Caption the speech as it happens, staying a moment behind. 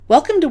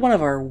Welcome to one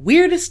of our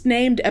weirdest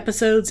named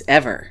episodes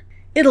ever.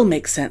 It'll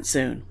make sense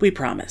soon, we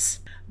promise.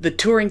 The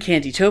touring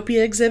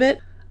Candytopia exhibit,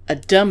 a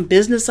dumb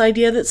business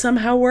idea that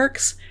somehow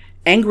works,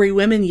 angry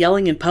women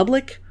yelling in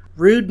public,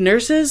 rude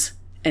nurses,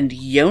 and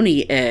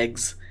yoni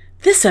eggs.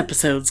 This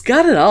episode's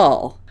got it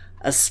all.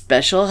 A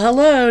special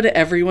hello to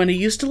everyone who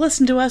used to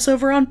listen to us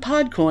over on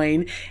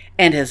Podcoin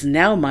and has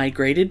now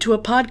migrated to a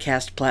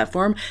podcast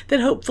platform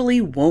that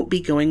hopefully won't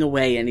be going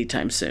away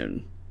anytime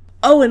soon.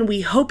 Oh, and we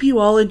hope you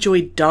all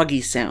enjoyed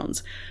Doggy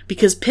Sounds,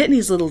 because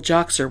Pitney's little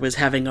Joxer was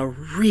having a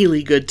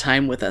really good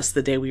time with us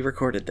the day we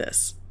recorded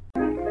this.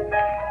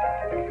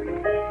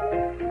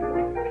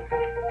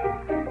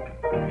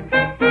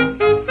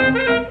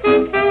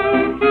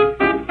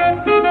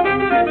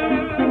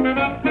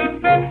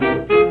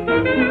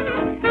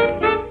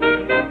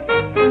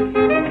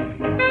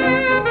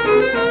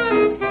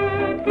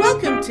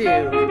 Welcome to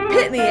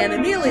Pitney and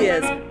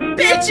Amelia's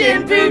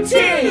Bitchin'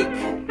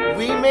 Boutique!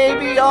 We may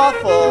be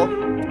awful,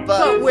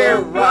 but we're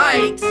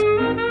right. Are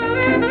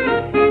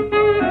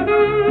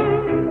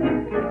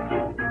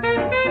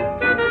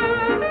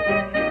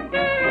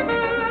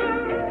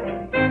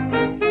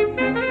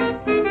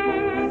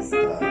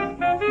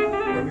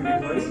we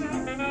recording?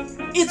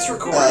 It's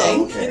recording.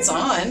 Oh, okay. It's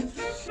on.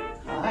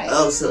 Hi.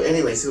 Oh, so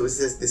anyway, so it was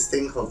this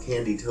thing called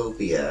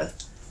Candytopia,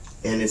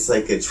 and it's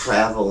like a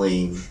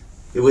traveling.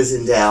 It was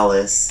in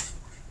Dallas.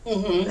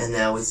 Mm-hmm. And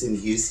now it's in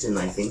Houston,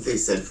 I think they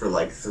said for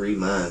like 3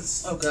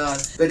 months. Oh, God.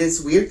 But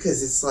it's weird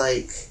because it's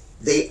like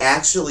they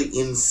actually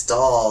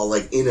install,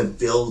 like in a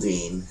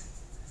building,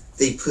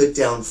 they put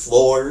down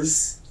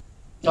floors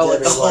Oh, like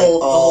that the are like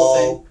whole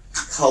all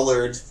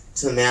colored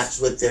to match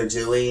what they're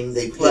doing.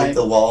 They paint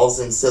the walls,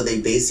 and so they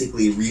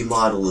basically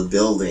remodel a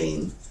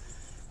building.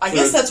 I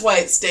guess that's why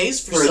it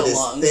stays for so this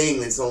long. Thing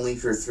that's only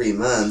for 3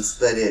 months,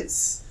 but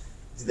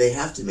they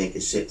have to make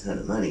a shit ton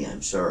of money, I'm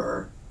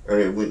sure. Or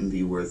it wouldn't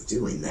be worth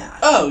doing that.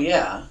 Oh,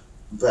 yeah.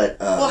 But,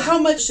 well, how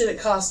much did it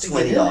cost to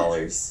get in?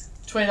 $20.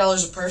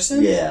 $20 a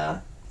person? Yeah.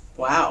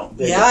 Wow.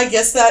 Yeah, I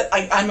guess that,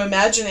 I'm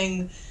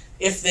imagining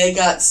if they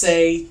got,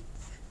 say,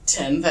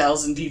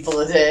 10,000 people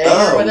a day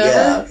or whatever. Oh,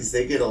 yeah, because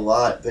they get a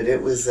lot. But it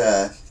was,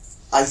 I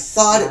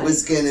thought it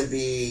was going to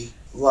be,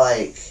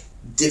 like,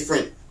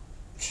 different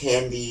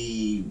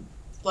candy...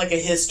 Like a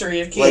history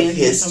of candy? Like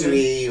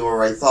history,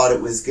 or I thought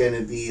it was going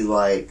to be,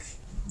 like,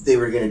 they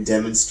were going to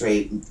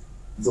demonstrate...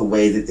 the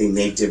way that they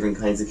make different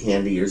kinds of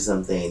candy or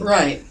something.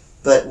 Right.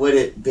 But what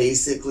it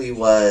basically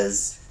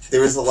was,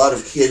 there was a lot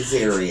of kids'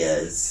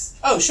 areas.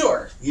 Oh,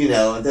 sure. You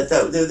know, that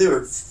they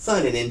were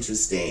fun and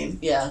interesting.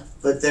 Yeah.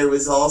 But there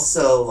was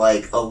also,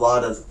 like, a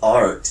lot of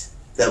art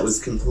that was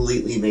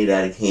completely made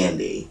out of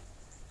candy.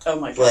 Oh,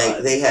 my God.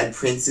 Like, they had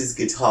Prince's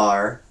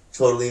guitar,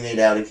 totally made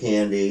out of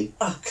candy.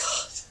 Oh,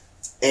 God.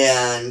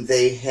 And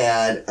they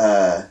had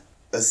A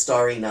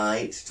Starry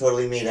Night,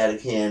 totally made out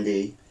of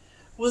candy.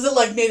 Was it,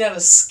 like, made out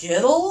of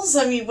Skittles?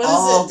 I mean, what is it?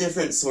 All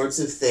different sorts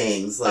of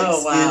things, like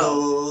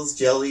Skittles,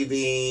 jelly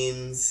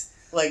beans,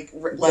 like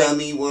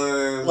gummy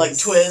worms, like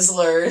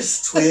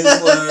Twizzlers,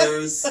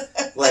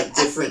 like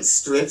different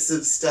strips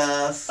of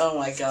stuff. Oh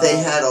my God! They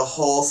had a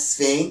whole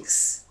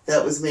Sphinx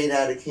that was made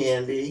out of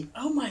candy.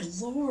 Oh my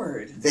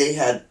Lord! They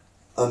had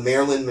a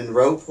Marilyn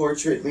Monroe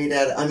portrait made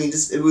out of. I mean,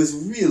 it was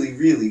really,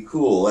 really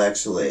cool,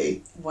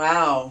 actually.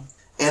 Wow!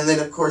 And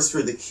then, of course,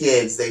 for the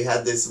kids, they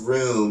had this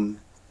room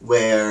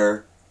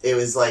where it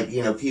was like,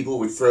 you know, people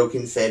would throw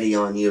confetti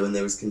on you, and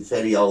there was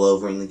confetti all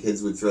over, and the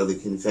kids would throw the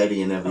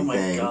confetti and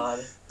everything. Oh my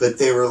God. But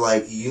they were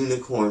like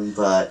unicorn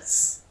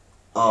butts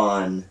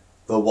on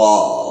the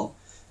wall,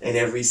 and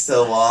every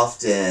so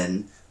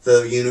often,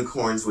 the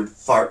unicorns would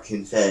fart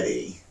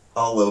confetti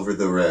all over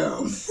the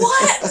room.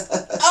 What?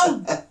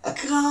 Oh,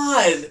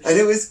 God. And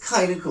it was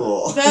kind of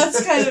cool.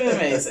 That's kind of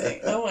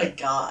amazing. Oh my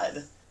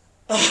God.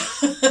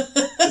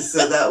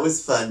 So that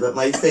was fun, but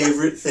my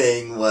favorite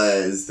thing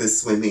was the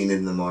swimming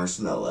in the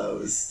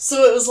marshmallows.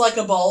 So it was like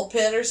a ball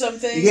pit or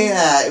something?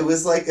 Yeah, it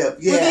was like a...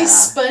 Yeah. Were they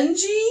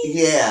spongy?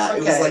 Yeah,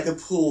 okay. It was like a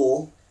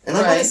pool. And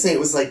I want to say it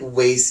was like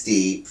waist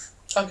deep.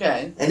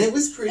 Okay. And it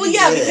was pretty big.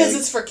 because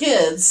it's for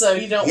kids, so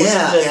you don't want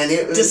them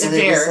to disappear.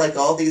 And it was like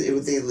all these...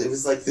 It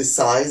was like the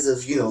size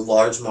of, you know,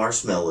 large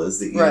marshmallows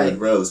that you would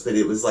roast, but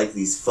it was like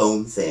these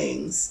foam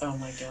things. Oh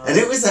my God. And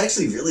it was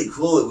actually really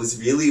cool. It was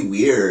really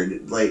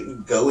weird,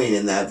 like, going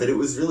in that, but it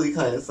was really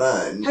kind of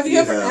fun. Have you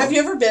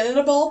ever been in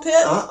a ball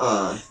pit?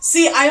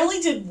 See, I only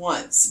did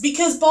once,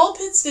 because ball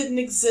pits didn't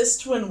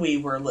exist when we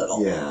were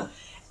little. Yeah.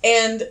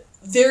 And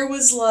there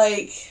was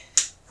like...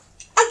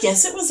 I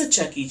guess it was a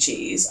Chuck E.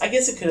 Cheese. I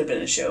guess it could have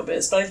been a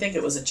Showbiz, but I think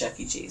it was a Chuck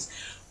E. Cheese.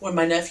 When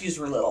my nephews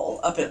were little,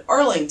 up in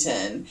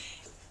Arlington.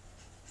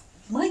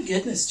 My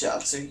goodness,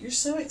 Joxer, you're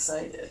so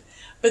excited.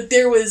 But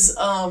there was,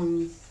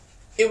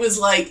 it was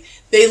like,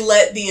 they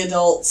let the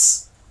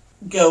adults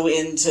go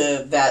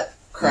into that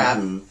crap.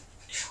 Mm-hmm.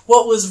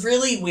 What was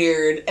really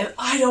weird, and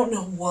I don't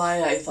know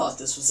why I thought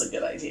this was a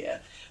good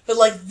idea, but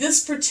like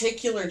this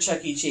particular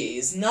Chuck E.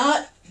 Cheese,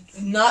 not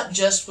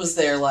just was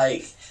there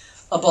like,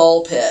 a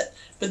ball pit,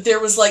 but there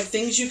was like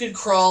things you could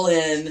crawl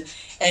in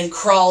and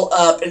crawl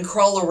up and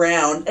crawl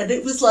around, and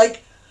it was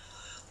like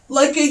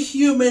a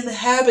human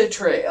habit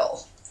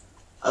trail.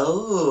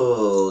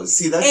 Oh,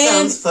 see, that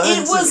sounds fun to me.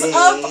 And it was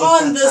up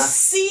on the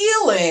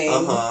ceiling.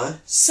 Uh-huh.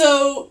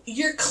 So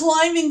you're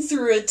climbing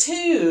through a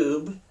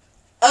tube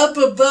up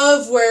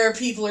above where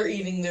people are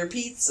eating their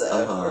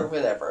pizza or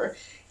whatever.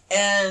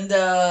 And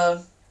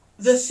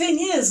the thing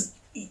is,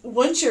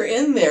 once you're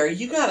in there,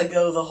 you gotta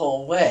go the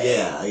whole way.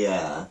 Yeah,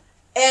 yeah.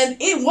 And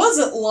it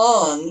wasn't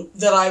long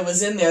that I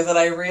was in there that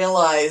I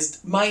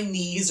realized my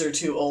knees are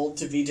too old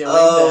to be doing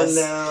this.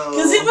 Oh, no.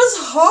 Because it was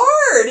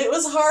hard. It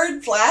was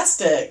hard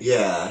plastic.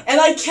 Yeah.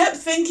 And I kept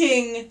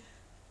thinking,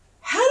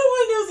 how do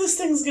I know this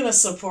thing's going to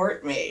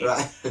support me?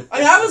 Right.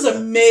 I was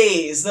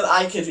amazed that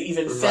I could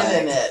even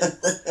fit in it.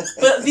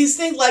 But these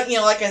things, like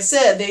I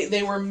said,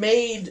 they were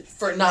made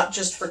for not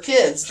just for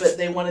kids, but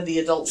they wanted the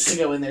adults to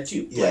go in there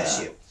too,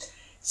 bless you.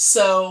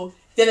 So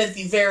then at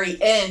the very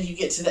end, you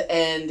get to the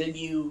end and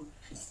you...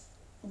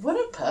 What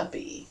a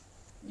puppy.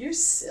 You're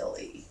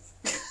silly.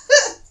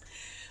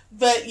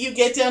 But you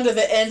get down to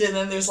the end and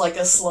then there's like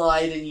a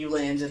slide and you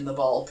land in the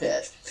ball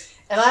pit.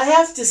 And I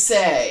have to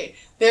say,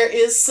 there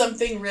is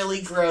something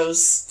really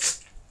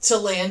gross to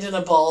land in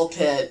a ball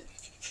pit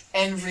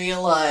and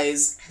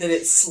realize that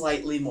it's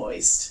slightly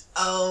moist.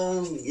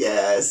 Oh,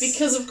 yes.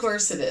 Because of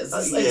course it is.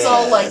 It's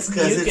all like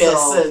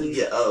mucus and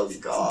oh,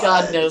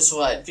 God knows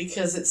what.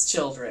 Because it's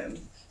children.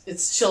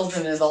 It's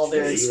children and all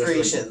their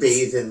excretions. You have to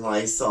bathe in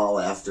Lysol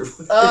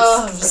afterwards.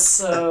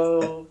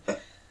 Oh, it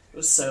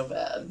was so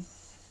bad.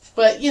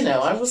 But,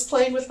 I was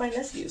playing with my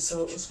nephew,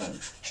 so it was fun.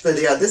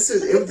 But yeah, this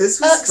was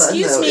fun,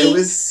 excuse though. me, It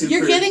was super...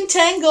 You're getting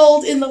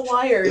tangled in the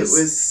wires.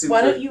 It was super...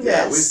 Why don't you rest?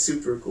 Yeah, it was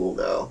super cool,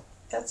 though.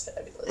 That's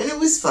fabulous. And it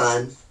was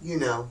fun,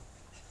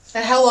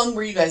 And how long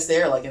were you guys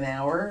there? Like an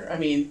hour? I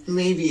mean...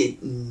 Maybe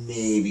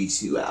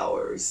 2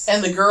 hours.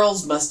 And the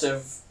girls must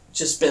have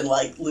just been,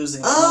 like,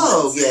 losing their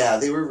minds. minds. Yeah,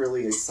 they were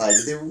really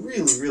excited. They were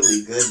really,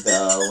 really good,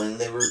 though. And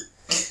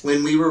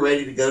when we were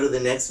ready to go to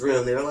the next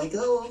room, they were like,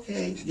 oh,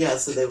 okay. Yeah,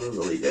 so they were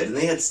really good. And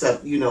they had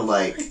stuff,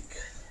 like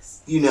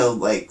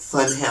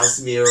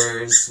funhouse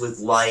mirrors with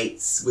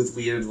lights, with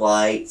weird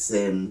lights.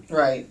 And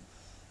right.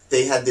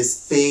 They had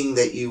this thing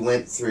that you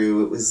went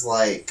through. It was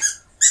like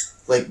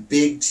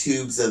big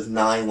tubes of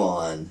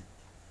nylon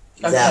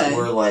that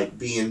were, like,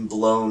 being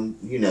blown,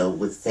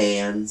 with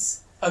fans.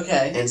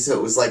 Okay. And so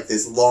it was like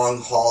this long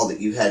hall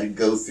that you had to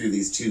go through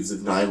these tubes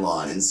of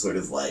nylon and sort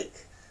of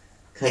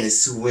kind of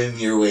swim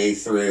your way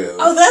through.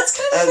 Oh, that's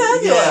kind of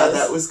fabulous. Yeah,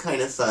 that was kind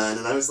of fun.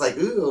 And I was like,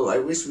 ooh, I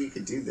wish we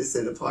could do this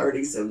at a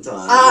party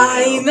sometime.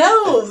 I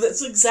know.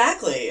 That's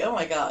exactly. Oh,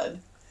 my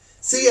God.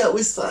 So, yeah, it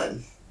was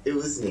fun. It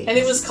was neat. And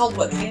it was called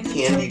what?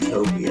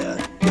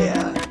 Candytopia.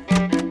 Yeah.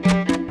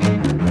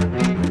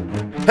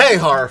 Hey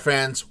horror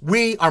fans,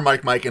 we are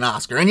Mike, and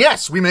Oscar, and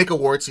yes, we make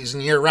award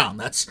season year-round.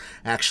 That's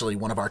actually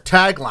one of our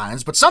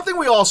taglines, but something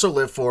we also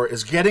live for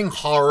is getting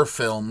horror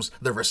films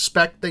the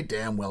respect they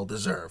damn well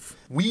deserve.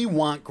 We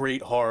want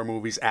great horror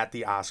movies at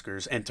the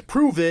Oscars, and to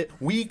prove it,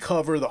 we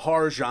cover the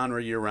horror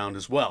genre year-round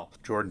as well.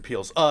 Jordan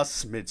Peele's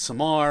Us,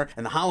 Midsommar,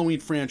 and the Halloween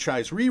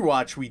franchise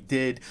rewatch we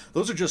did,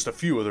 those are just a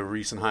few of the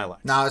recent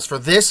highlights. Now, as for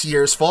this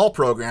year's fall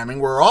programming,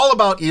 we're all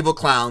about evil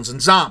clowns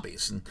and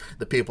zombies, and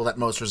the people that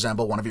most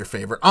resemble one of your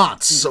favorite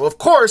aunts. So, of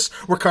course,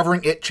 we're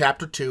covering It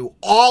Chapter 2,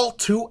 all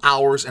 2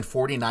 hours and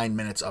 49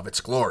 minutes of its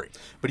glory.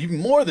 But even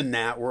more than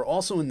that, we're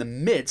also in the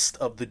midst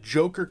of the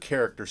Joker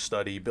character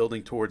study,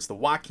 building towards the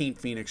Joaquin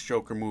Phoenix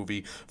Joker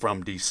movie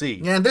from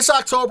DC. And this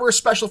October is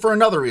special for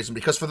another reason,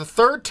 because for the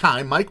third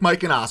time,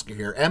 Mike, and Oscar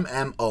here,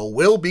 MMO,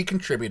 will be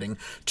contributing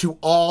to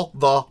All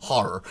the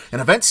Horror, an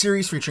event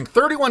series featuring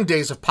 31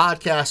 days of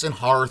podcasts and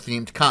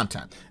horror-themed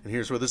content. And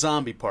here's where the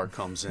zombie part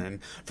comes in.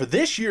 For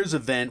this year's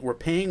event, we're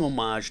paying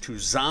homage to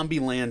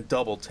Zombieland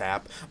Double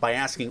Tap by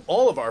asking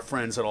all of our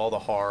friends at All the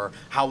Horror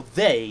how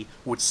they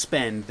would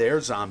spend their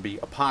zombie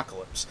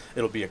apocalypse.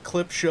 It'll be a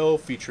clip show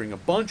featuring a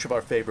bunch of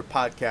our favorite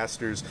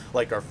podcasters,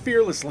 like our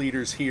fearless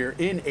leaders here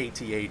in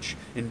ATH,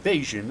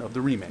 Invasion of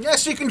the Remake.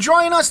 Yes, you can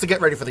join us to get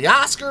ready for the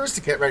Oscars,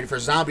 to get ready for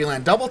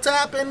Zombieland Double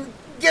Tap, and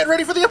get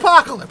ready for the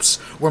apocalypse.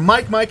 We're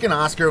Mike, and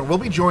Oscar, and we'll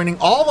be joining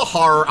All the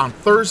Horror on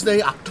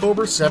Thursday,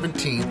 October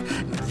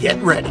 17th. Get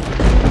ready.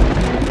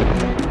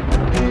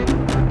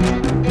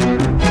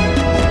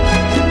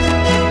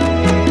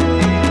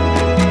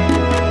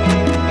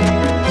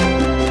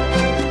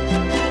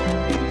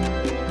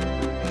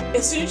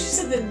 As soon as you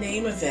said the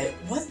name of it,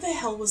 what the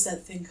hell was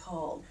that thing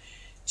called?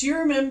 Do you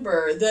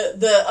remember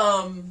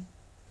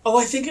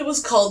I think it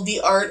was called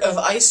The Art of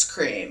Ice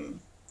Cream.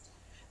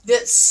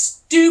 That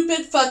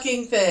stupid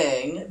fucking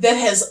thing that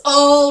has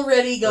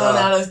already gone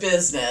out of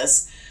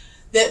business,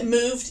 that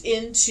moved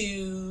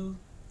into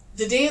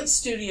the dance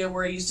studio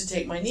where I used to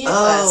take my Nia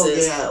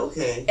classes. Oh, yeah,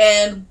 okay.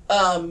 And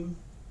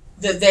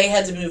that they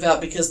had to move out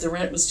because the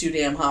rent was too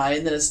damn high,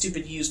 and then a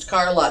stupid used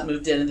car lot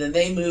moved in, and then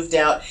they moved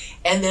out,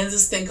 and then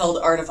this thing called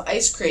Art of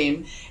Ice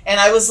Cream, and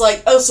I was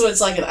like, oh, so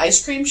it's like an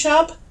ice cream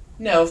shop?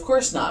 No, of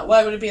course not.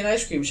 Why would it be an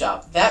ice cream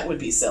shop? That would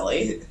be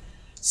silly.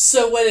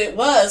 So what it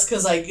was,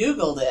 because I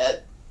Googled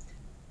it,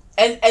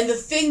 and the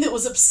thing that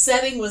was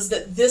upsetting was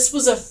that this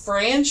was a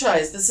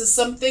franchise. This is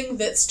something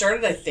that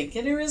started, I think,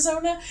 in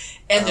Arizona,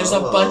 and there's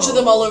a bunch of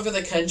them all over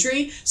the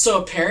country. So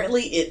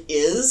apparently it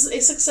is a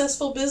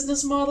successful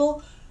business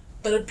model,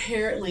 but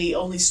apparently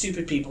only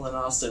stupid people in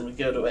Austin would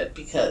go to it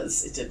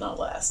because it did not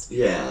last.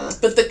 Yeah.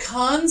 But the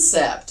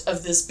concept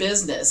of this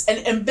business,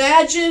 and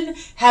imagine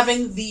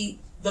having the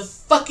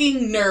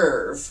fucking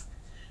nerve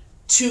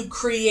to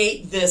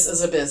create this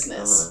as a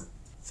business.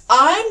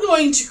 I'm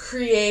going to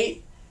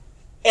create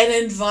an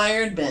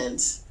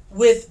environment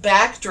with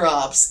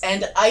backdrops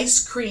and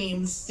ice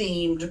cream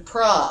themed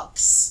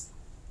props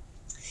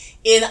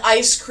in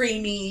ice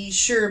creamy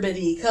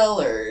sherbety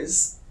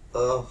colors.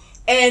 Oh.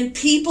 And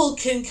people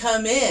can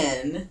come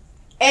in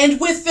and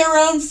with their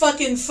own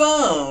fucking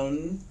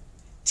phone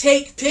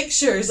take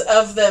pictures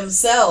of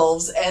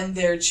themselves and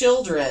their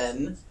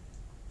children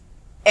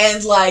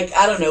and, like,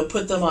 I don't know,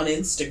 put them on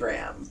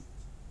Instagram.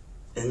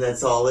 And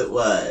that's all it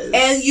was.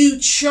 And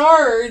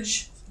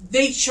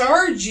they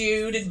charge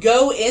you to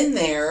go in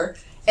there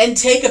and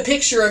take a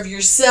picture of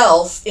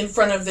yourself in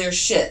front of their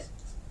shit.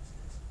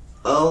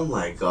 Oh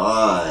my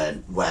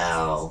god.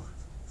 Wow.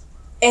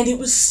 And it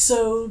was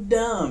so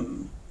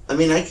dumb. I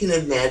mean, I can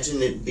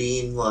imagine it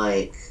being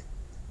like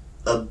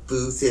a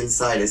booth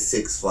inside a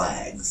Six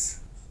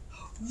Flags.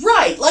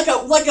 Right, like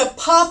a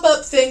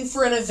pop-up thing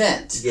for an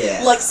event.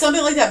 Yeah. Like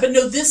something like that. But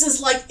no, this is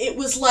like, it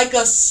was like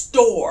a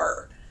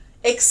store.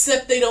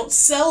 Except they don't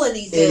sell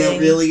anything. In a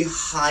really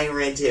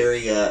high-rent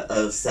area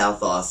of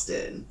South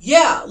Austin.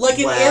 Yeah, like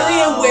an Wow.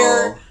 area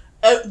where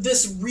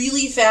this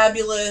really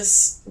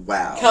fabulous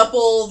Wow.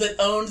 couple that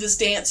owned this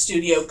dance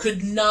studio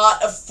could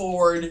not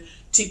afford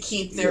to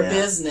keep their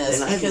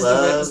business and because I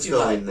the rent love was too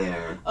high. going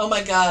there. Oh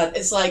my god,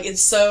 it's like,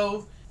 it's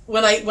so,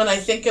 when I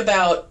think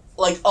about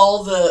like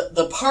all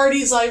the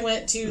parties I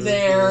went to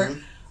there,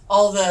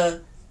 all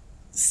the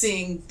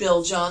seeing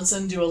Bill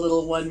Johnson do a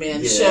little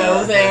one-man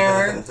show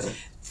there,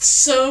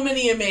 so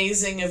many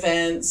amazing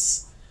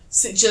events,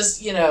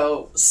 just, you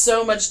know,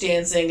 so much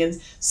dancing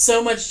and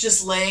so much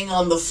just laying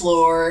on the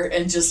floor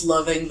and just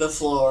loving the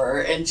floor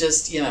and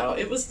just, you know,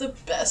 it was the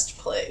best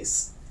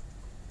place.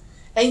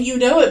 And you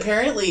know,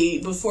 apparently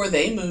before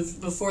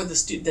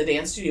the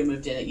dance studio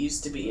moved in, it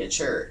used to be a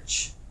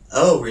church.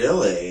 Oh,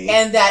 really?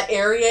 And that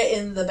area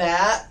in the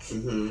back,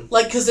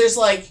 like, because there's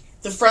like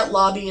the front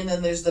lobby and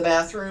then there's the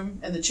bathroom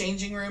and the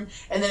changing room.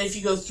 And then if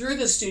you go through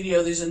the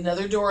studio, there's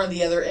another door on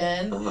the other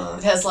end.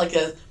 It has like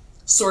a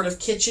sort of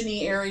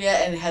kitchen-y area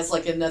and it has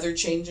like another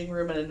changing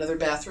room and another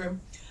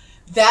bathroom.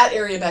 That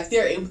area back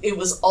there, it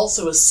was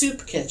also a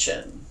soup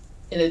kitchen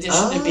in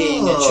addition to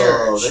being a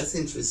church. Oh, that's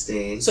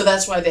interesting. So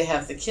that's why they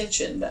have the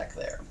kitchen back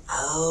there.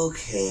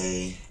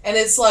 Okay. And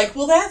it's like,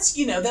 well, that's,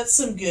 you know, that's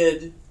some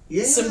good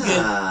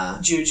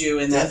juju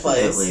in that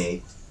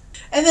place.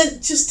 And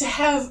then just to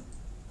have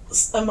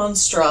a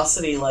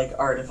monstrosity like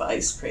Art of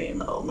Ice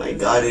Cream. Oh my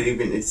god,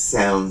 it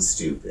sounds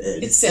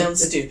stupid. It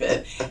sounds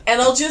stupid.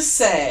 And I'll just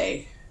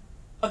say,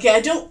 okay,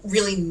 I don't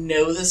really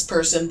know this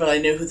person, but I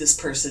know who this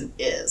person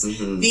is.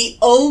 The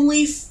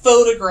only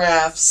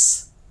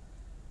photographs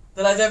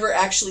that I've ever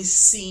actually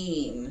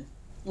seen,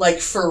 like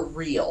for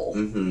real,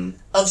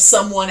 of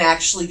someone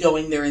actually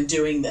going there and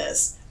doing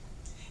this,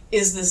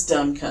 is this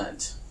dumb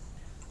cunt.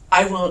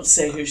 I won't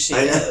say who she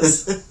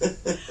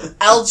is.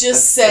 I'll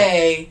just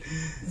say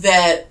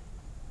that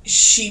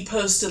she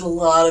posted a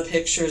lot of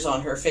pictures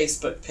on her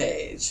Facebook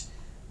page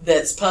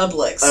that's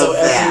public. So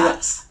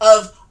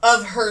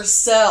of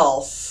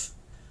herself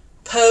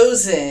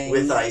posing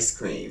with ice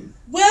cream.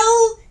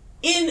 Well,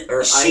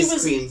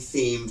 ice cream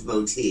themed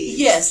motifs.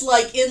 Yes,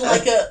 like in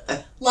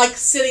like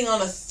sitting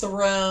on a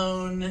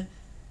throne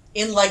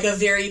in like a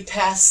very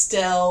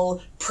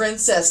pastel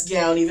princess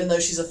gown, even though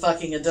she's a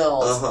fucking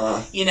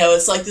adult. You know,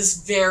 it's like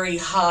this very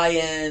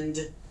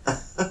high-end,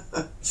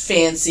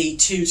 fancy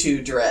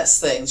tutu dress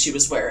thing she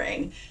was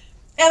wearing.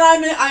 And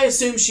I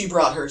assume she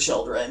brought her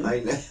children.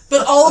 I know.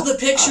 But all the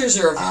pictures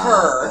are of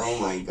her. Oh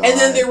my god. And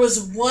then there was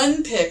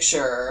one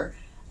picture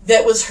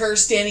that was her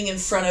standing in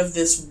front of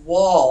this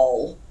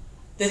wall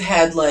that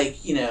had,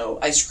 like, you know,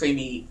 ice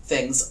creamy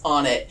things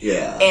on it.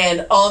 Yeah.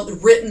 And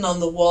written on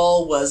the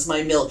wall was,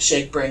 "My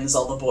milkshake brings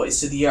all the boys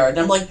to the yard." And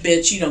I'm like,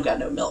 bitch, you don't got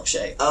no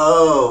milkshake.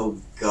 Oh,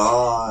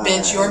 God.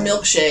 Bitch, your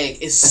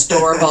milkshake is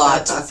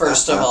store-bought,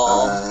 first of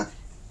all.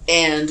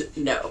 And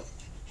no.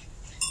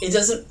 It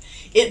doesn't...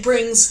 It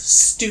brings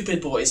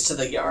stupid boys to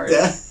the yard.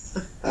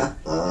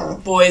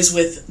 Boys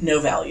with no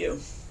value.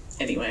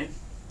 Anyway.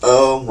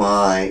 Oh,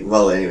 my.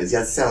 Well, anyways,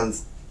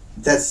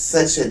 that's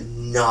such a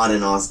not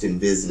an Austin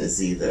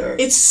business either.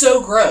 It's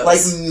so gross.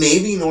 Like,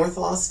 maybe North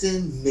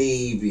Austin?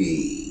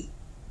 Maybe.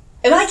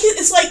 And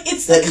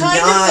it's the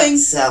kind of thing...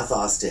 South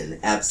Austin.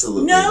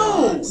 Absolutely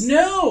not.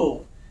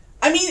 No.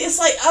 I mean, it's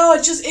like,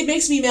 it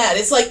makes me mad.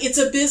 It's like, it's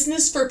a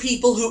business for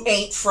people who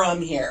ain't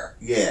from here.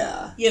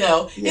 Yeah. You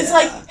know? Yeah. It's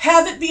like,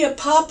 have it be a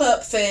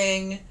pop-up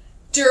thing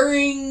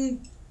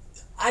during...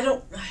 I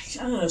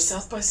don't know,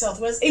 South by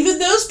Southwest. Even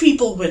those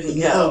people wouldn't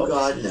go. Oh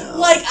God, no.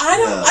 Like,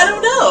 I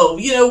don't know.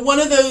 You know, one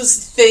of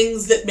those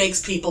things that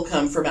makes people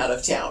come from out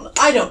of town.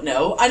 I don't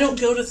know. I don't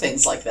go to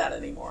things like that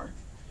anymore.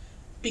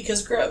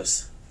 Because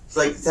gross.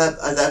 Like,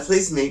 that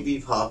place may be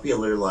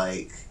popular,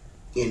 like,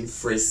 in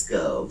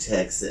Frisco,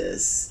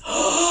 Texas.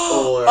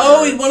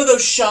 Or in one of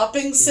those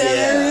shopping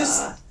centers?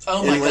 Yeah.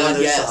 Oh my in one God, of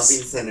those yes.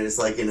 shopping centers,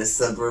 like in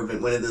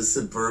one of those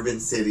suburban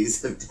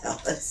cities of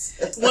Dallas.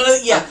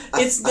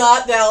 It's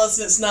not Dallas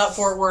and it's not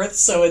Fort Worth,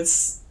 so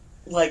it's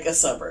like a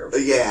suburb.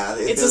 Yeah.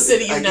 It's a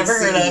city you've never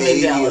heard of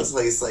in Dallas. A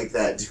place like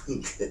that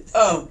doing good.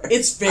 Oh,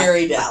 it's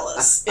very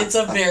Dallas. It's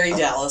a very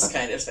Dallas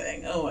kind of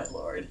thing. Oh my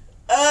Lord.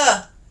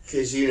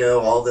 Because, you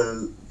know, all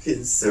the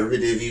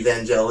conservative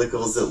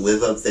evangelicals that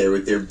live up there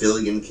with their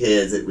billion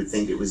kids that would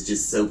think it was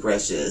just so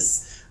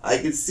precious. I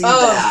could see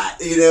that.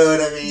 You know what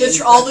I mean?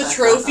 All the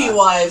trophy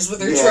wives with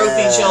their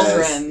trophy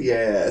children.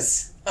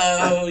 Yes.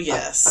 Oh,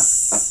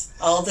 yes.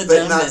 All the But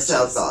dumb not bitches.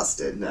 South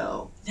Austin,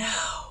 no.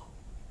 No.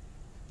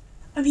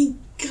 I mean,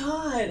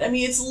 God. I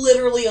mean, it's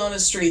literally on a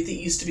street that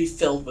used to be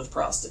filled with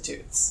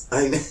prostitutes.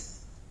 I know.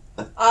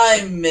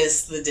 I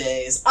miss the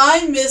days.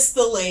 I miss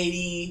the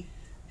lady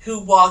who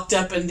walked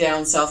up and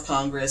down South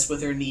Congress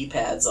with her knee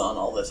pads on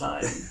all the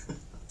time.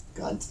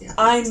 God damn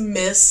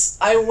it.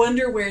 I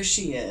wonder where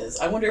she is.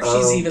 I wonder if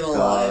she's even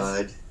alive.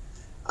 God.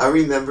 I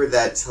remember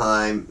that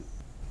time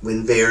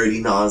when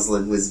Verity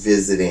Noslin was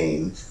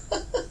visiting.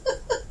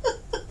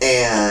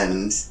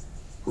 And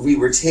we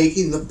were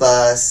taking the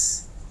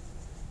bus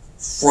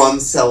from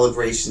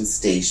Celebration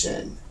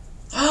Station.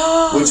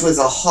 Which was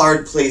a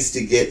hard place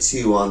to get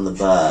to on the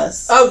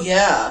bus. Oh,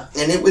 yeah.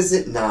 And it was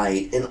at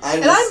night. And I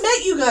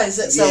met you guys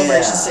at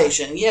Celebration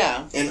Station,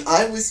 yeah. And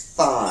I was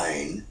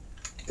fine.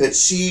 But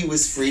she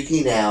was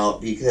freaking out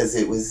because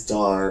it was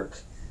dark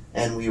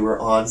and we were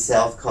on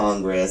South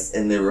Congress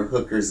and there were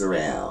hookers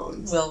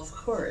around. Well, of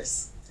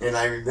course. And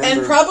I remember...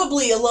 And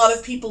probably a lot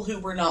of people who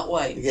were not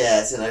white.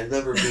 Yes, and I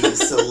remember being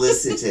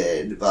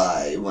solicited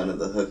by one of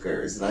the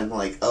hookers. And I'm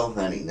like, oh,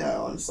 honey,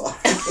 no, I'm sorry.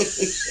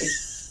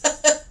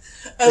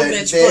 Oh,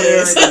 bitch,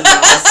 please. Verity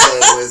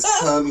Noslin was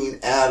coming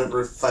out of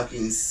her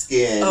fucking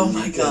skin. Oh,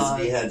 my because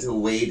God. we had to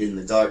wait in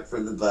the dark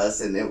for the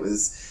bus and it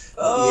was...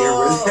 near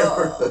where there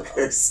were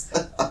hookers.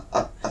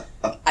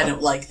 I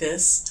don't like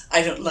this.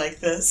 I don't like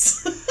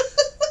this.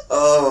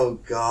 Oh,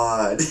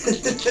 God.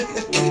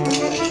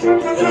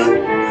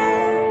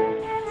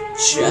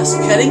 Just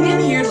cutting in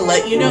here to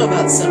let you know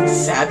about some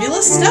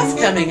fabulous stuff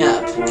coming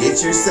up.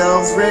 Get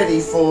yourselves ready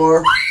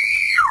for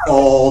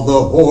All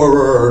the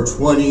Horror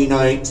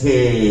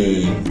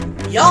 2019.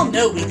 Y'all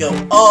know we go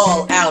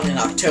all out in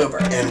October.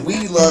 And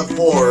we love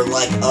horror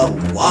like a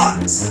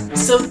lot.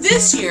 So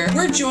this year,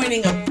 we're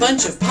joining a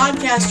bunch of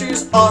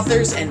podcasters,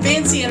 authors, and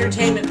fancy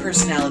entertainment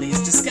personalities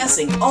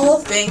discussing all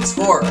things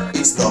horror.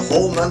 It's the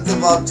whole month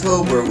of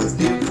October with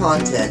new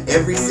content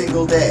every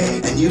single day,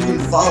 and you can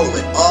follow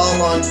it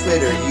all on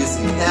Twitter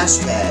using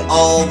hashtag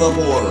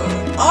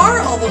 #AllTheHorror.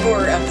 Our All the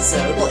Horror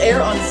episode will air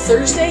on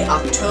Thursday,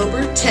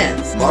 October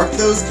 10th. Mark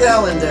those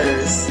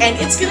calendars. And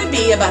it's going to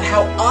be about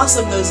how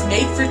awesome those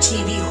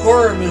made-for-TV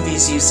horror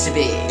movies used to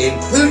be.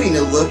 Including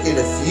a look at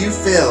a few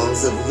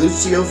films of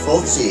Lucio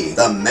Fulci,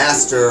 the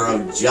master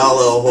of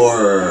Giallo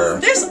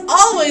horror. There's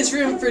always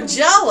room for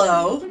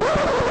Giallo.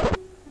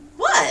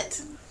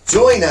 What?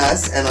 Join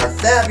us and our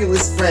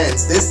fabulous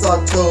friends this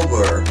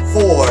October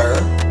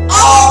for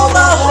All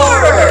the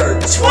Horror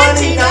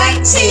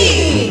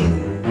 2019!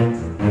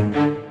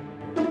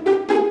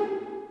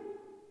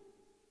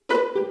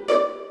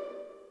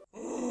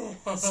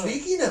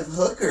 Speaking of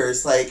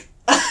hookers, like,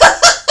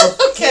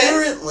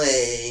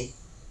 apparently,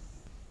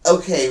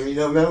 okay, you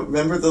know,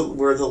 remember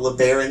where the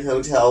LeBaron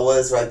Hotel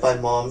was, right by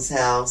Mom's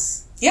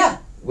house? Yeah.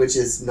 Which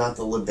is not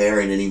the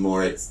LeBaron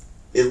anymore. It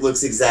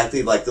looks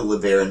exactly like the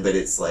LeBaron, but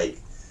it's like...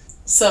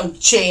 Some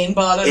chain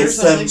bought it or It's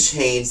something?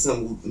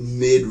 some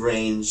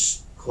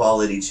mid-range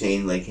quality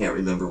chain. I can't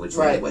remember which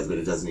one it was, but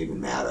it doesn't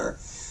even matter.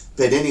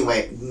 But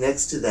anyway,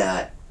 next to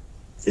that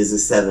is a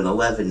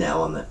 7-Eleven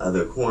now on the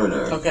other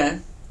corner. Okay.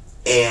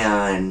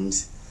 And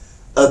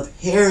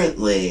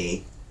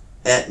apparently,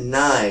 at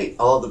night,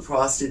 all the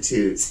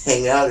prostitutes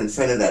hang out in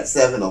front of that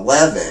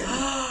 7-Eleven.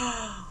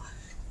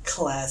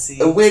 Classy.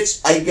 Which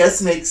I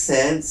guess makes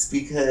sense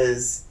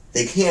because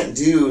they can't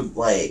do,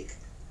 like,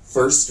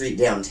 First Street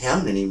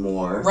downtown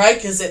anymore. Right,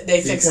 because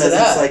they fixed it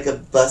up. Because it's like a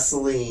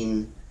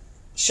bustling...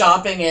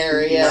 shopping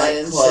area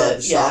nightclub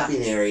and shit.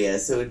 shopping area.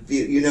 So it'd be,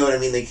 you know what I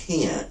mean? They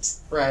can't.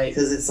 Right.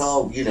 Because it's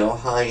all, you know,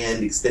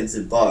 high-end,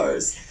 expensive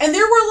bars. And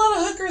there were a lot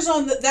of hookers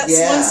on that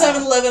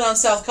 7-Eleven on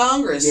South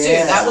Congress, too.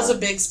 That was a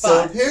big So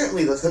spot.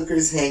 apparently the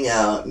hookers hang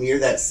out near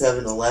that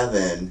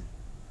 7-Eleven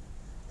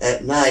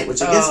at night,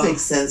 which I guess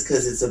makes sense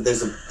because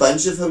there's a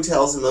bunch of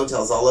hotels and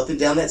motels all up and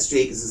down that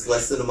street because it's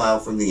less than a mile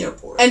from the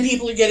airport. And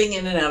people are getting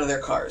in and out of their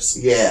cars.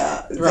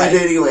 Yeah. Right.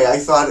 But anyway, I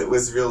thought it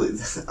was really...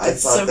 I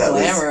thought so that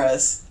glamorous.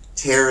 Was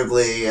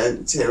terribly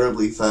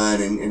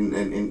fun.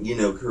 And you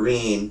know,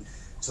 Corrine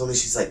told me,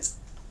 she's like,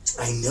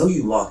 I know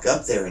you walk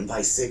up there and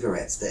buy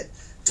cigarettes, but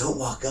don't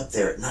walk up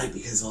there at night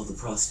because of all the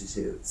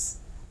prostitutes.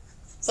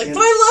 It's like,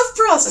 but I love And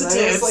prostitutes.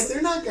 I was like,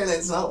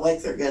 it's not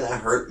like they're gonna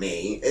hurt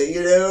me,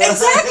 you know?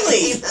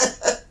 Exactly.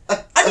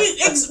 I mean,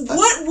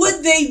 what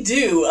would they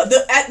do?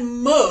 At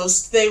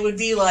most, they would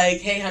be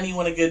like, hey, honey, you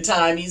want a good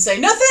time? You'd say,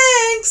 no,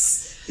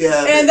 thanks.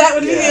 Yeah. And that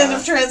would be the end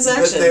of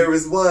transaction. But there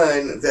was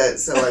one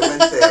so I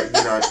went there,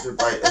 to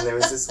buy, and there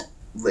was this,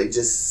 like,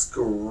 just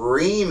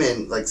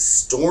screaming, like,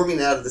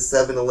 storming out of the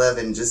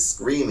 7-Eleven, just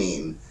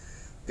screaming,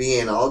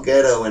 being all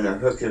ghetto in her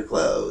hooker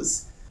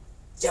clothes.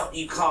 Don't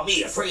you call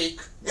me a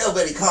freak.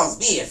 Nobody calls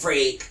me a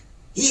freak.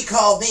 He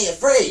called me a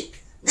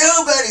freak.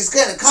 Nobody's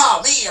gonna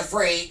call me a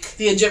freak.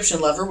 The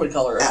Egyptian lover would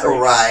call her a freak.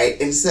 Right.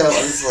 And so I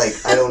was like,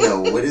 I don't know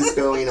what is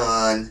going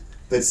on.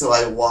 But so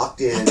I walked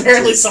in.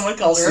 Apparently someone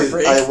called her a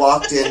freak. I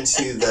walked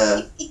into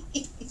the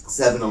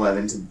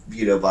 7-Eleven to,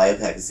 buy a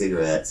pack of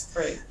cigarettes.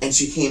 Right. And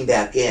she came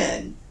back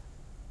in.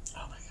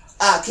 Oh my God.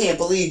 I can't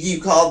believe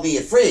you called me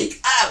a freak.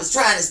 I was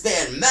trying to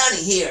spend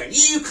money here and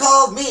you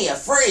called me a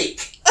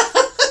freak.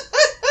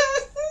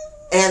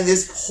 And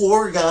this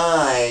poor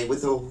guy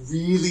with a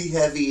really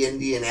heavy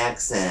Indian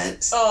accent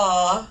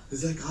Aww.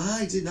 was like,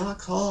 I did not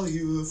call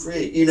you a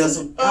freak.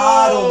 So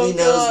God only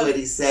knows what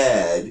he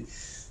said.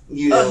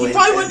 He probably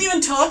wasn't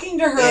even talking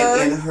to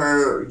her. In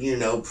her,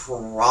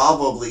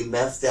 probably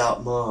methed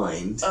out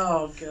mind.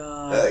 Oh,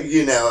 God.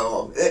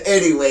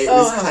 Anyway, it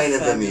was kind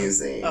of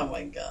amusing. Oh,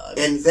 my God.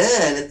 And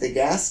then at the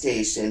gas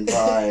station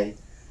by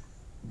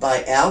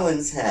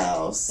Alan's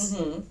house,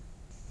 Mm-hmm.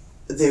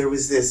 there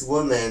was this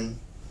woman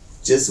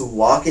just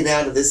walking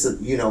out of this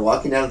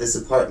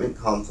apartment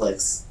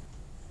complex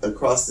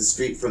across the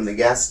street from the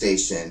gas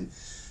station,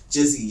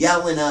 just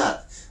yelling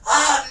up,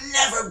 I'm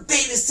never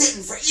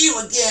babysitting for you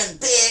again,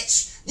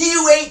 bitch!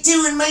 You ain't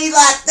doing me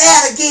like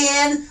that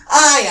again!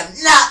 I am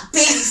not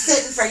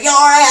babysitting for your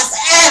ass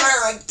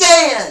ever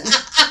again!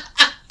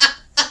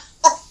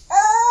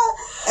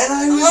 And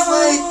I was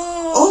like,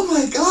 oh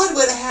my God,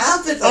 what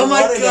happened? I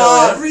want to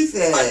know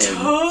everything.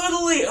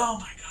 Totally. Oh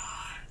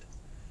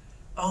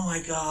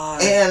my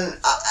God. And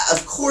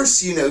of course,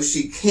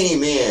 she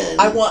came in.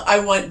 I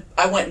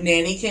want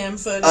nanny cam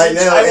footage. I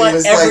know. I want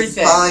was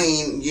everything. Like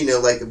buying,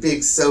 like a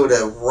big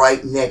soda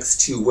right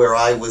next to where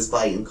I was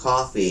buying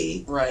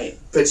coffee. Right.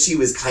 But she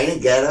was kind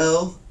of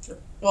ghetto.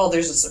 Well,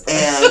 there's a surprise.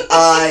 And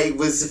I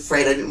was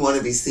afraid I didn't want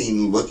to be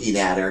seen looking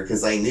at her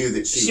because I knew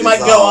that she might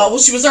go all. Well,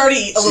 she was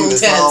already a little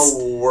tense. She was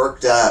all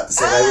worked up,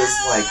 so I was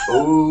like,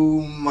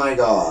 "Oh my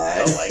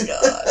God! Oh my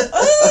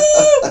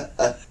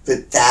God!"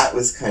 But that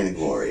was kind of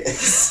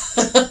glorious.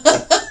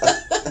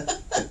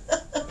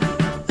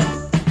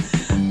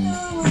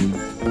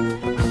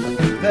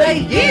 The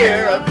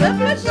Year of the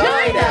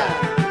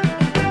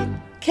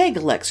Vagina!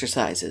 Kegel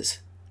exercises.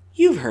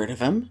 You've heard of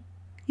them.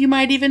 You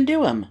might even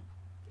do them.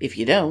 If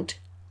you don't,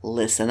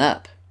 listen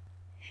up.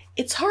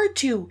 It's hard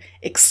to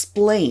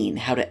explain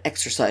how to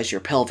exercise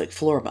your pelvic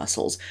floor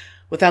muscles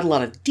without a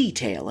lot of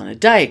detail and a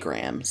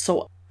diagram,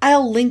 so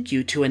I'll link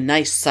you to a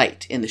nice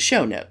site in the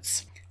show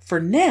notes. For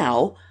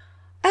now,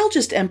 I'll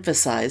just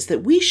emphasize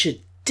that we should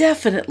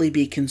definitely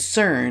be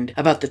concerned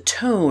about the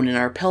tone in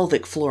our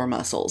pelvic floor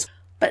muscles,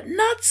 but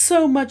not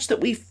so much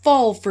that we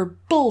fall for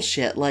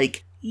bullshit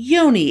like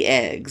yoni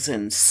eggs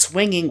and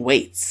swinging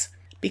weights.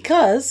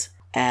 Because,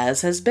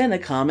 as has been a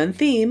common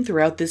theme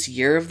throughout this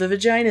Year of the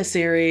Vagina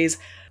series,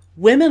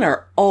 women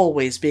are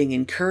always being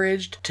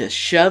encouraged to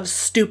shove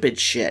stupid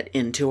shit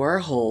into our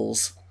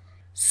holes.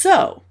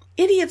 So,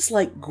 idiots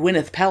like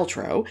Gwyneth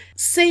Paltrow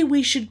say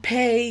we should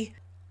pay,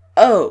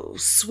 oh,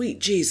 sweet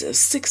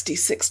Jesus,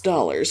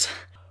 $66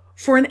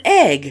 for an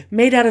egg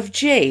made out of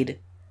jade,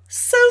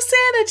 so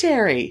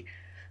sanitary,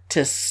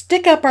 to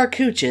stick up our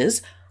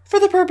cooches for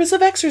the purpose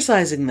of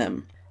exercising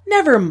them.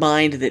 Never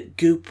mind that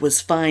Goop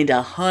was fined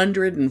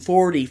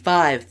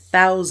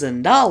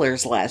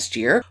 $145,000 last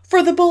year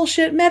for the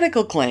bullshit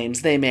medical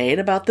claims they made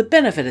about the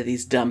benefit of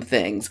these dumb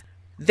things.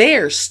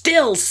 They're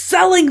still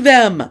selling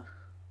them!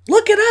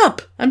 Look it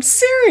up! I'm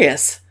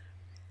serious!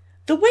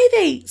 The way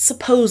they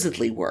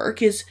supposedly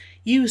work is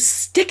you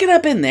stick it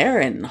up in there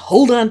and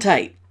hold on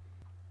tight.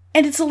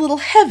 And it's a little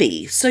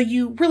heavy, so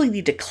you really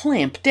need to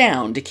clamp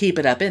down to keep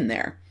it up in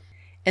there.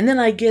 And then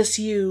I guess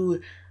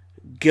you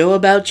go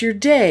about your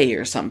day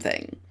or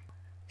something.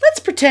 Let's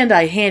pretend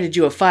I handed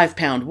you a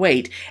 5-pound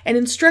weight and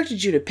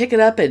instructed you to pick it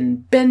up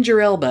and bend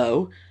your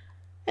elbow,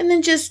 and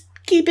then just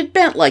keep it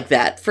bent like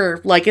that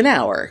for like an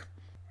hour.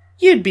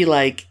 You'd be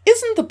like,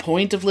 isn't the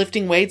point of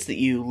lifting weights that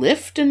you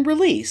lift and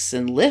release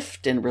and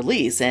lift and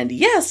release? And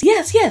yes,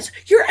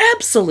 you're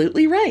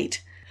absolutely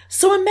right.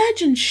 So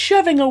imagine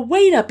shoving a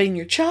weight up in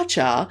your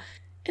cha-cha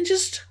and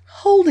just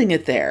holding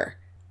it there.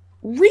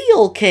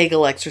 Real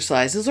Kegel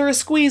exercises are a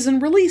squeeze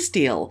and release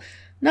deal,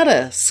 not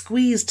a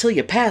squeeze till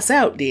you pass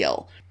out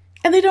deal.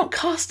 And they don't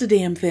cost a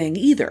damn thing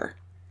either.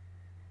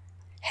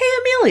 Hey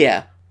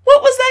Amelia,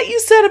 what was that you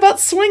said about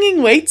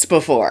swinging weights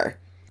before?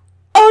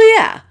 Oh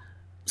yeah.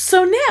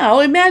 So now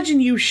imagine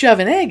you shove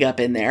an egg up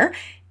in there,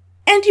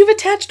 and you've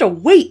attached a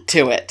weight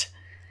to it,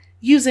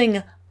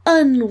 using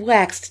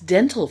unwaxed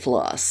dental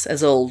floss,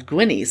 as old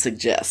Gwynnie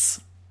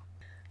suggests.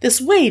 This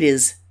weight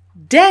is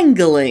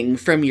dangling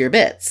from your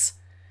bits.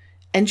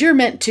 And you're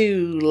meant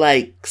to,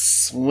 like,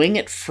 swing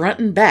it front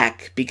and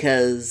back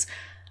because,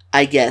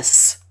 I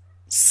guess,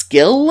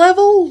 skill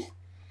level?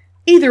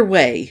 Either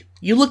way,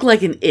 you look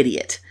like an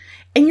idiot.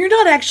 And you're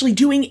not actually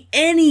doing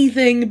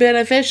anything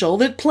beneficial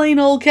that plain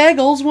old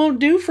Kegels won't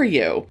do for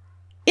you.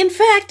 In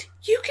fact,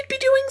 you could be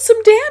doing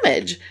some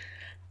damage.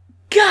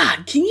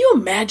 God, can you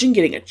imagine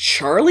getting a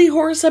Charlie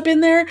horse up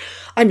in there?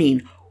 I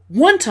mean,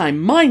 one time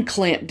mine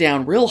clamped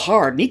down real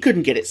hard and he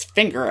couldn't get his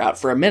finger out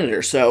for a minute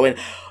or so and...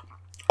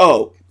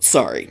 Oh,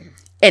 sorry.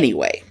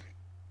 Anyway.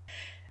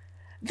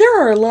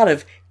 There are a lot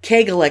of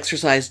Kegel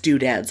exercise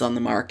doodads on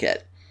the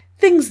market.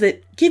 Things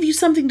that give you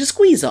something to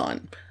squeeze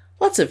on.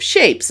 Lots of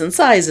shapes and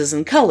sizes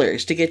and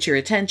colors to get your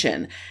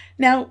attention.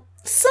 Now,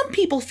 some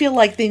people feel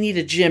like they need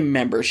a gym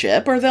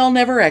membership or they'll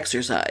never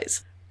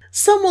exercise.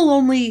 Some will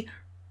only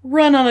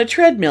run on a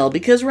treadmill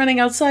because running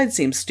outside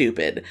seems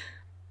stupid.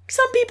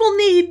 Some people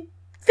need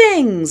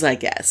things, I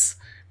guess.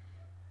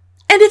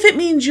 And if it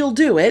means you'll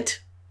do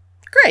it,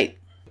 great.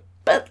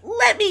 But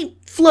let me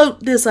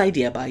float this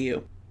idea by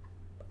you.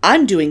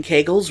 I'm doing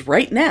Kegels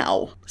right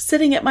now,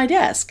 sitting at my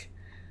desk.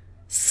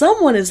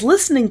 Someone is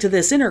listening to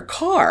this in her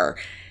car,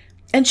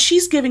 and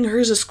she's giving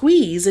hers a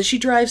squeeze as she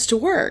drives to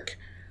work.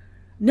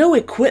 No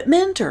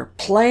equipment or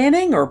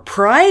planning or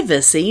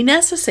privacy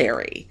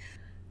necessary.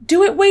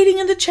 Do it waiting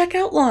in the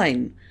checkout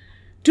line.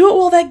 Do it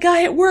while that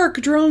guy at work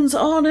drones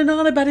on and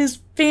on about his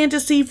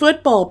fantasy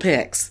football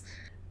picks.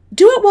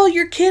 Do it while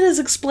your kid is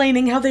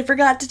explaining how they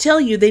forgot to tell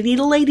you they need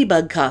a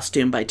ladybug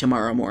costume by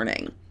tomorrow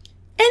morning.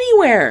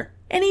 Anywhere,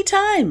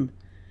 anytime.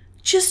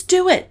 Just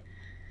do it.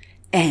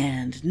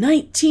 And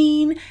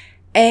 19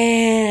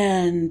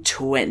 and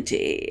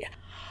 20.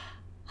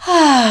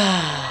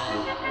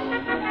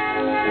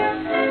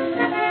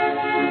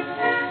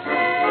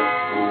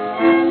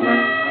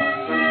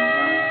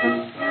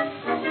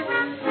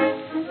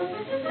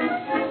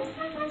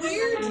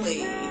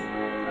 Weirdly,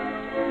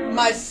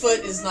 my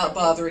foot is not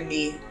bothering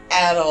me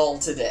at all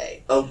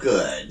today. Oh,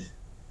 good.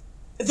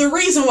 The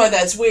reason why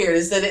that's weird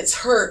is that it's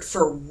hurt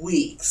for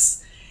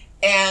weeks.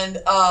 And,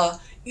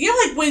 you know,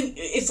 like when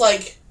it's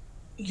like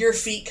your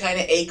feet kind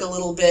of ache a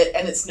little bit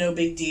and it's no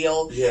big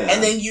deal. Yeah.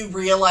 And then you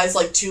realize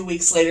like 2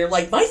 weeks later,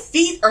 like my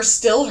feet are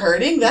still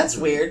hurting. That's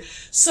weird.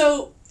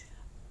 So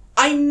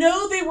I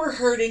know they were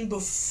hurting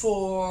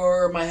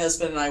before my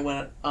husband and I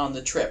went on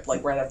the trip,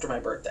 like right after my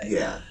birthday.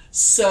 Yeah.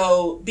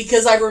 So,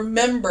 because I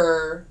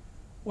remember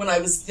when I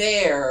was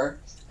there,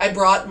 I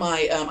brought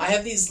my, I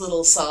have these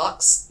little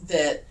socks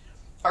that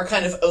are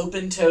kind of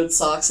open-toed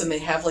socks, and they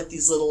have like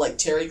these little like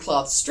terry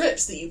cloth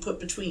strips that you put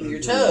between your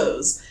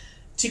toes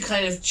to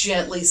kind of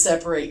gently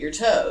separate your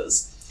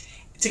toes,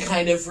 to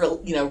kind of,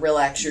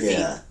 relax your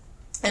feet.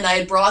 And I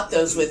had brought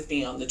those with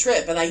me on the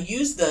trip, and I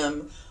used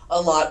them a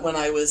lot when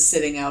I was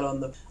sitting out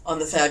on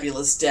the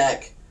fabulous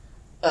deck,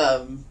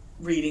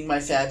 reading my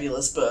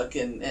fabulous book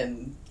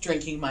and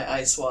drinking my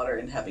ice water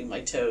and having my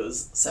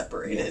toes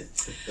separated.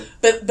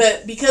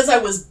 But because I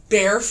was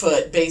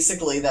barefoot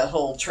basically that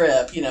whole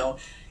trip,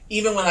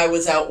 even when I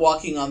was out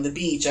walking on the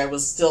beach, I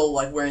was still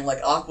like wearing like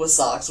aqua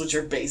socks, which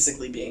are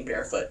basically being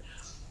barefoot.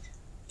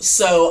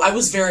 So I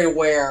was very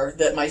aware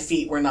that my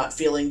feet were not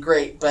feeling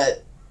great,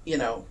 but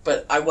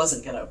I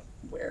wasn't going to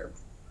wear,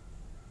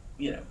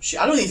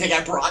 I don't even think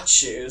I brought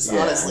shoes,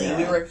 honestly. Yeah.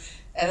 We were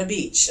at a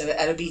beach,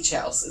 at a beach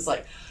house. It's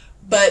like,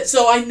 but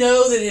so I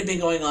know that it had been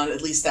going on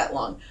at least that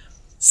long.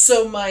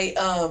 So my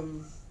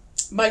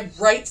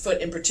right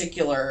foot in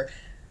particular,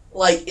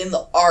 like in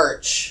the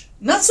arch,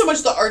 not so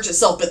much the arch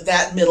itself, but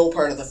that middle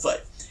part of the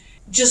foot,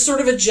 just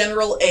sort of a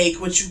general ache,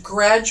 which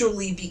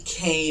gradually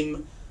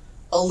became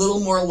a little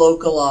more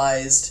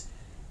localized,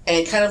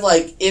 and kind of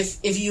like if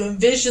you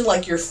envision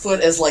like your foot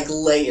as like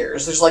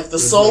layers, there's like the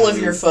sole of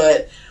your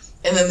foot,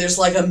 and then there's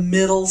like a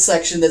middle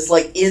section that's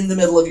like in the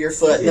middle of your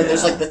foot, and then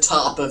there's like the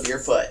top of your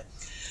foot.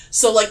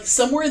 So like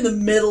somewhere in the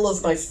middle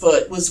of my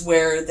foot was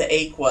where the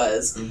ache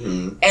was.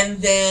 Mm-hmm. And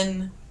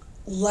then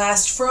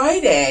last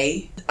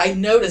Friday, I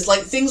noticed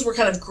like things were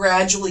kind of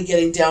gradually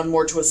getting down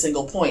more to a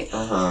single point.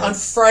 Uh-huh. On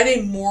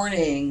Friday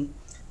morning,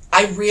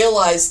 I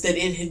realized that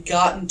it had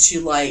gotten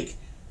to like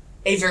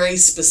a very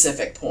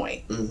specific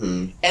point.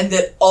 Mm-hmm. And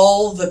that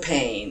all the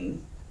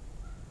pain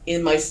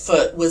in my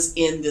foot was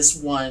in this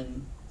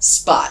one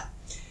spot.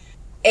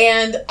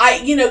 And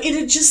it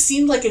had just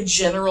seemed like a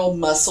general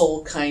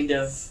muscle kind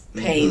of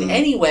pain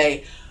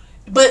anyway.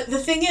 But the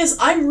thing is,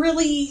 I'm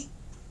really,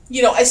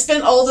 I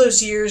spent all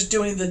those years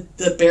doing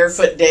the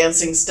barefoot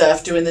dancing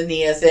stuff, doing the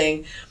Nia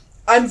thing.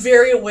 I'm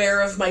very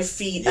aware of my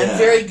feet. I'm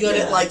very good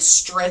at like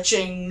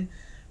stretching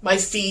my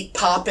feet,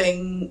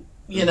 popping,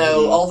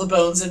 all the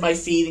bones in my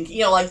feet,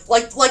 and like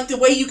the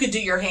way you could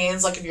do your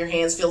hands, like if your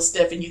hands feel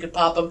stiff and you could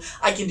pop them,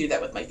 I can do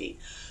that with my feet.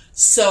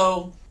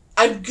 So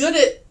I'm good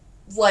at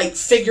like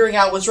figuring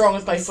out what's wrong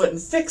with my foot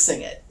and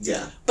fixing it.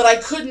 Yeah.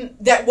 But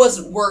that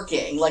wasn't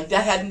working. Like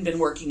that hadn't been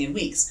working in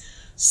weeks.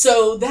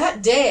 So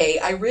that day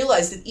I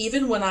realized that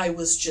even when I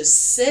was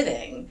just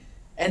sitting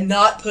and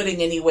not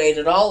putting any weight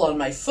at all on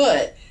my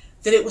foot,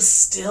 that it was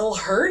still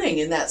hurting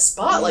in that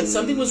spot. Like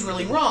something was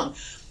really wrong.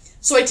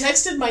 So I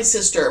texted my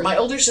sister, my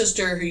older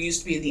sister who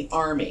used to be in the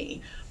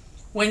Army.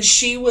 When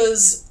she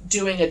was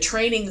doing a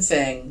training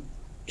thing,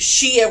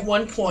 she at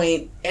one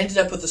point ended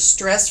up with a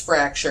stress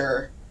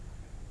fracture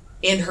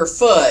in her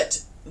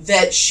foot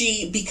that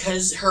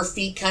because her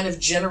feet kind of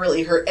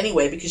generally hurt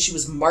anyway because she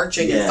was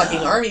marching in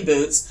fucking Army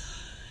boots.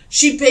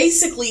 She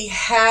basically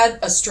had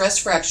a stress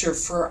fracture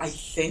for, I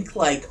think,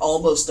 like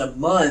almost a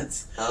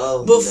month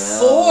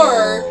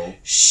before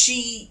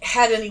she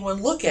had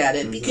anyone look at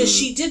it because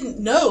she didn't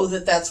know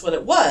that that's what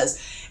it was.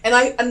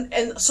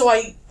 And so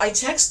I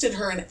texted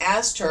her and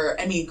asked her,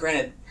 I mean,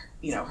 granted,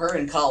 her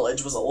in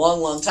college was a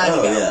long, long time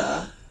ago.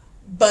 Yeah.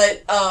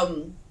 But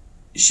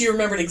she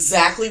remembered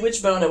exactly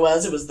which bone it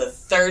was. It was the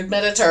third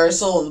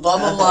metatarsal and blah,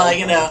 blah, blah,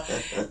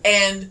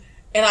 And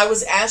I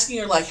was asking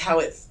her, like, how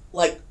it,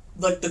 like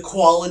the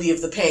quality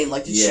of the pain.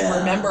 Like, did she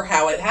remember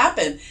how it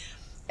happened?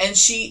 And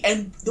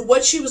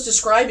what she was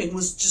describing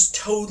was just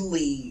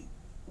totally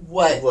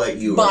what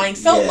mine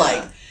felt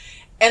like.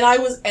 And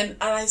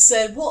I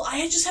said, well,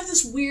 I just have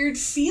this weird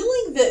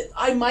feeling that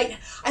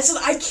I said,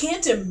 I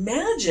can't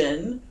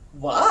imagine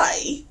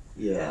why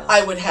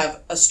I would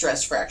have a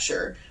stress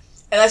fracture.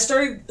 And I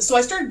started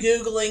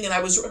Googling, and I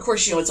was, of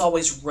course, it's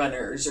always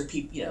runners or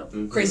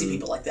people, crazy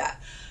people like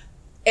that.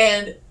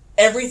 And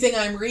everything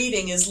I'm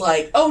reading is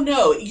like, oh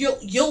no,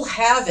 you'll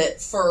have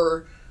it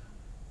for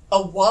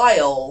a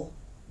while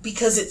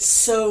because it's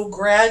so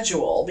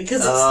gradual.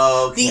 Because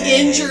the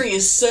injury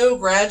is so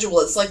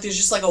gradual. It's like there's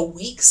just like a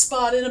weak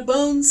spot in a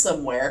bone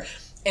somewhere,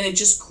 and it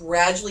just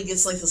gradually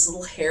gets like this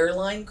little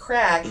hairline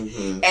crack.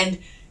 And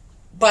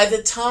by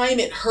the time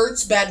it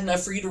hurts bad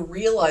enough for you to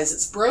realize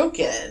it's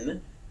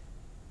broken,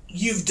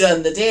 you've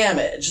done the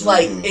damage.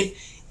 Like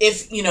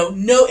if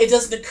it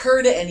doesn't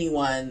occur to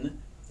anyone.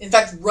 In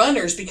fact,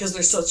 runners, because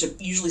they're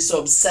usually so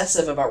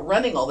obsessive about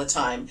running all the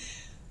time,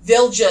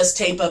 they'll just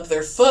tape up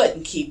their foot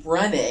and keep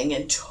running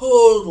and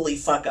totally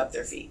fuck up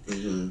their feet.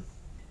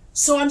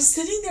 So I'm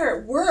sitting there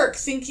at work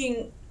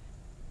thinking,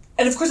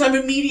 and of course I'm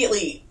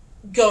immediately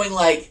going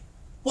like,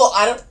 well,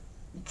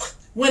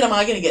 when am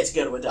I going to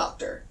go to a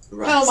doctor?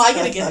 Right. How am I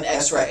going to get an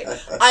x-ray?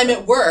 I'm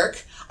at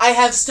work. I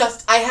have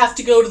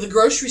to go to the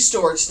grocery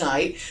store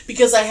tonight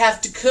because I have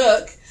to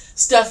cook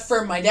stuff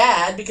for my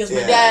dad because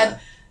my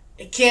dad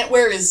can't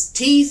wear his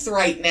teeth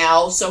right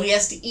now, so he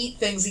has to eat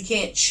things he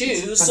can't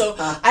chew. So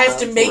I have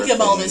to make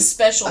him all this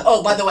special.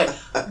 Oh, by the way,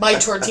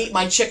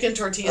 my chicken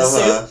tortilla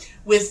soup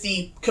with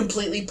the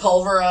completely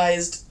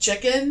pulverized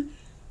chicken.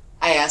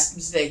 I asked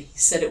him today. He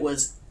said it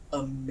was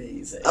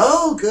amazing.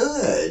 Oh,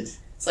 good.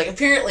 It's like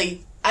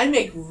apparently I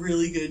make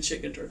really good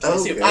chicken tortilla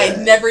soup. Good. I had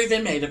never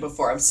even made it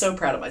before. I'm so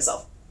proud of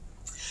myself.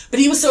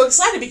 But he was so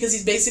excited because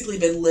he's basically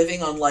been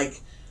living on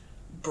like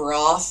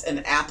broth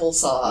and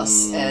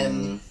applesauce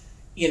and.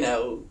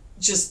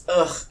 He's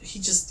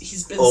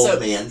been old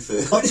man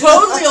food.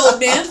 Totally old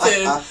man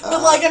food.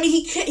 But like, I mean,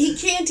 he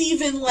can't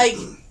even like,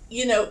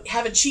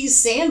 have a cheese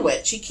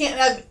sandwich. He can't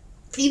have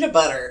peanut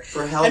butter.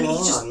 For how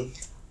long?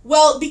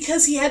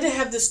 Because he had to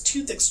have this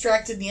tooth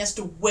extracted and he has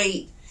to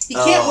wait. He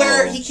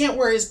can't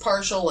wear his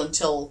partial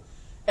until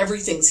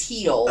everything's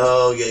healed.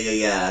 Oh,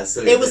 yeah.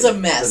 So it was a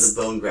mess.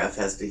 So the bone graft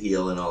has to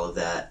heal and all of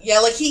that. Yeah,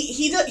 like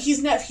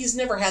he's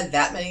never had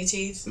that many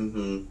teeth.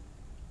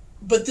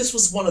 But this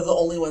was one of the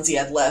only ones he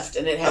had left,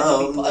 and it had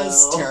to be. No. It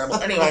was terrible.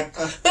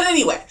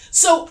 Anyway,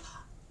 so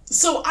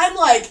I'm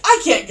like,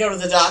 I can't go to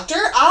the doctor.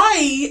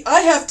 I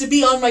have to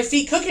be on my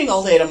feet cooking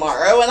all day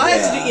tomorrow, and I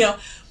have to do,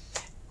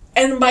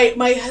 And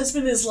my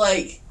husband is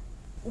like,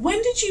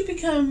 when did you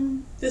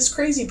become this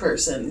crazy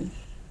person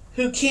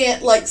who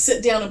can't like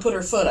sit down and put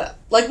her foot up?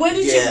 Like when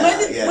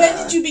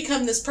did you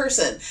become this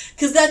person?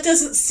 Because that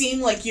doesn't seem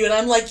like you. And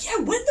I'm like, yeah,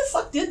 when the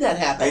fuck did that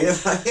happen?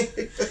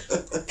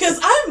 Because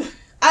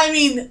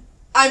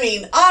I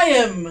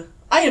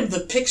am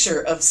the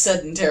picture of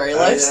sedentary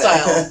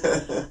lifestyle,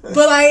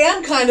 but I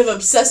am kind of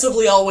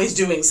obsessively always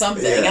doing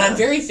something, and I'm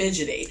very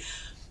fidgety.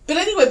 But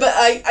anyway,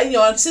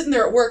 I'm sitting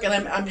there at work, and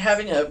I'm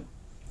having a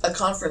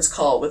conference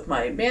call with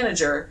my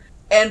manager,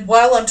 and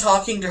while I'm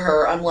talking to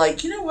her, I'm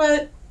like, you know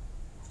what?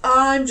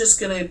 I'm just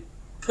gonna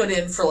put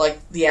in for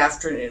like the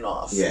afternoon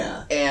off.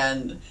 Yeah.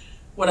 And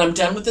when I'm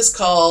done with this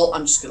call,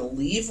 I'm just gonna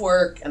leave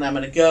work, and I'm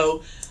gonna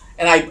go.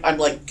 And I'm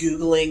like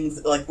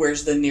Googling, like,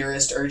 where's the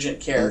nearest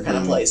urgent care kind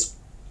of place.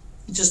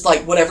 Just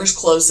like whatever's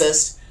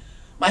closest.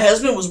 My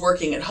husband was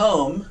working at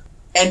home,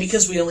 and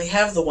because we only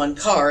have the one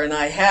car and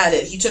I had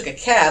it, he took a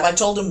cab. I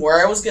told him where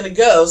I was going to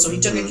go, so he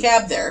took a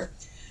cab there.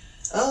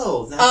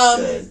 Oh,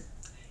 that's good.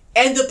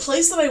 And the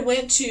place that I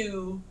went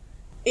to,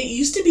 it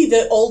used to be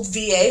the old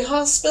VA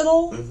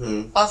hospital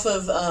off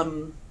of,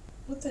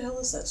 what the hell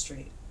is that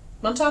street?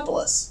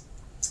 Montopolis.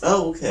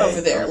 Oh, okay.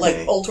 Over there,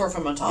 like Old Tour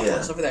from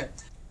Montopolis, over there.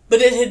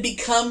 But it had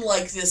become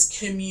like this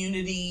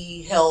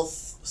community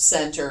health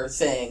center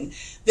thing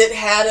that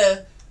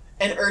had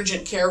an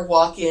urgent care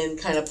walk-in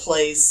kind of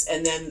place,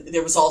 and then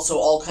there was also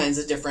all kinds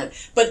of different...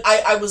 But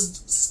I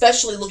was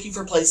especially looking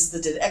for places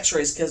that did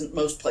x-rays because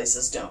most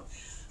places don't.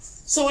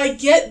 So I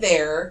get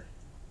there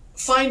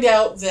find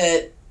out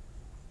that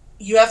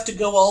you have to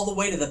go all the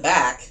way to the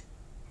back.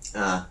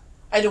 I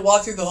had to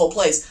walk through the whole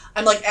place.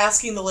 I'm like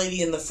asking the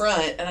lady in the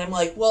front, and I'm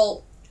like,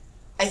 well,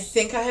 I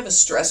think I have a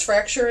stress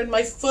fracture in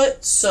my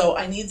foot, so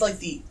I need like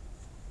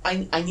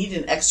I need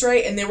an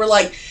x-ray. And they were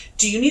like,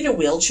 do you need a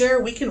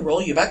wheelchair? We can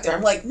roll you back there.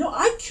 I'm like, no,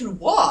 I can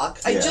walk.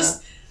 I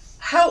just,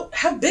 how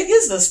big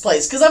is this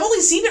place? Because I've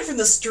only seen it from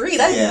the street.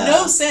 I have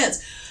no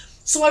sense.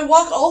 So I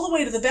walk all the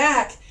way to the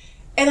back,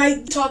 and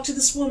I talk to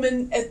this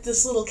woman at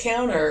this little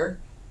counter,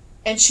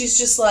 and she's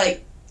just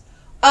like,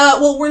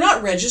 well, we're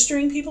not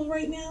registering people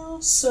right now,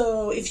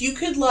 so if you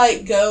could,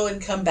 like, go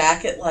and come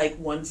back at,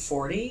 like,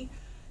 1:40,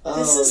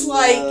 this is,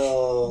 like,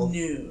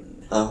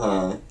 noon.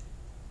 Uh-huh.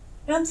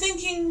 And I'm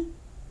thinking,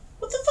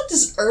 what the fuck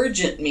does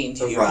urgent mean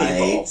to you Right.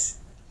 people?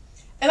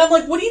 And I'm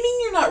like, what do you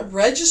mean you're not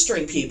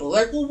registering people?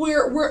 Like, well,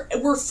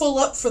 we're full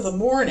up for the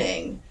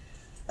morning.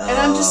 And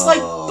I'm just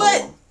like,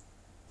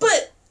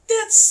 but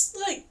that's,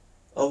 like,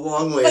 a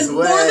long ways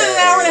away. more than an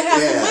hour and a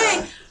half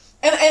away.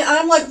 And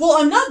I'm like, well,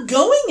 I'm not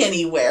going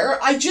anywhere.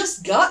 I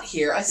just got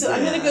here. I said,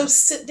 I'm going to go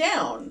sit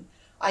down,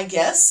 I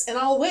guess, and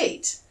I'll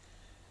wait.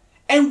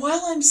 And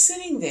while I'm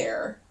sitting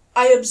there,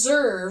 I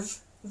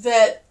observe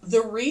that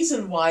the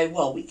reason why,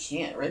 well, we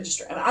can't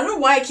register. I don't know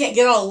why I can't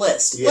get on a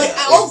list. Yeah, like,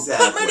 I'll put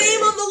my exactly.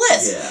 name on the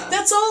list. Yeah.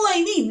 That's all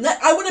I need.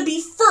 I want to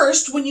be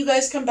first when you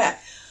guys come back.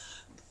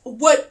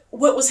 What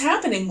was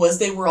happening was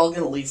they were all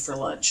going to leave for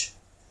lunch.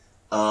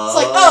 It's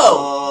like,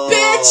 oh,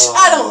 bitch,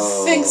 I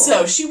don't think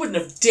so. She wouldn't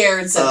have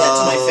dared said that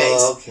to my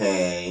face.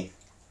 Okay.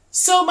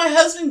 So my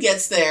husband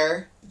gets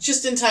there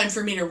just in time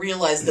for me to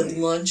realize that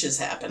lunch is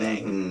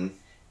happening. Mm-hmm.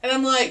 And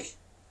I'm like,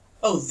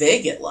 oh,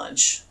 they get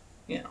lunch.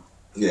 You know.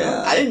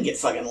 Yeah. I didn't get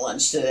fucking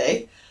lunch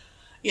today.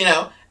 You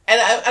know.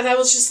 And I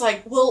was just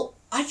like, well,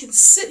 I can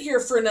sit here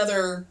for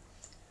another,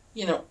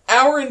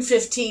 hour and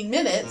 15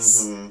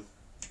 minutes. Mm-hmm.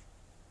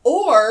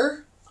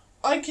 Or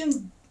I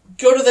can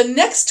go to the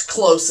next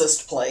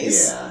closest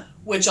place, Yeah.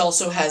 which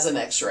also has an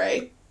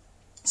x-ray.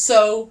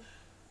 So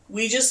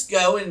we just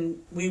go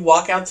and we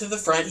walk out to the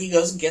front. He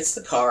goes and gets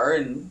the car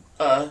and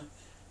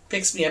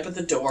picks me up at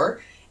the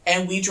door.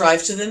 And we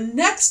drive to the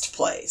next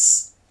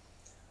place.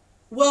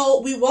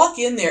 Well, we walk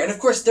in there. And, of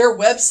course, their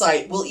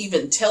website will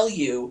even tell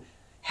you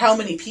how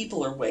many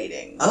people are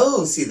waiting.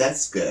 Oh, see,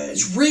 that's good.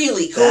 It's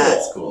really cool.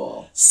 That's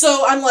cool.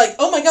 So I'm like,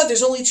 oh, my God,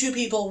 there's only 2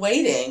 people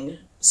waiting.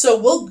 So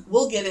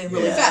we'll get in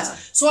really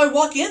fast. So I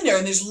walk in there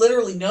and there's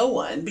literally no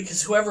one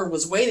because whoever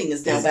was waiting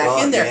is now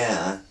back in there.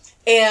 Yeah.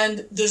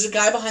 And there's a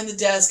guy behind the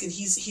desk and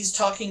he's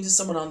talking to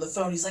someone on the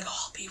phone. He's like,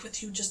 oh, I'll be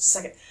with you in just a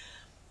second.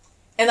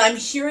 And I'm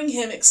hearing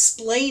him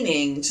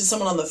explaining to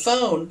someone on the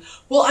phone,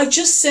 well, I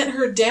just sent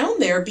her down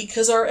there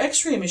because our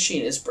x-ray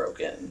machine is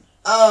broken.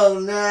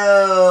 Oh,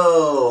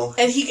 no.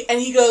 And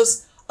he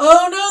goes,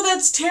 oh, no,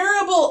 that's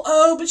terrible.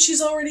 Oh, but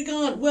she's already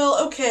gone.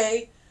 Well,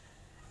 okay.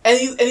 And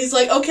he's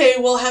like, okay,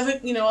 well, have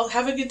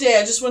a good day.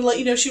 I just want to let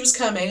you know she was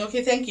coming.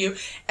 Okay, thank you.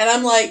 And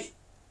I'm like,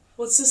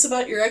 what's this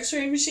about your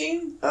x-ray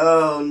machine?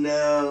 Oh,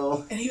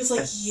 no. And he was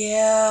like,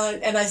 yeah.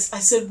 And I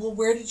said, well,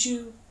 where did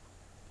you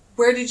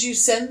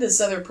send this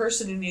other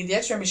person who needed the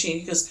x-ray machine?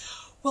 He goes,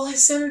 well, I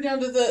sent her down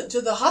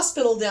to the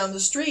hospital down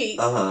the street.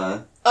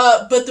 Uh-huh.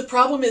 But the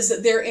problem is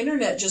that their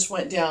internet just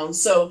went down,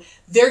 so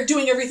they're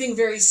doing everything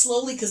very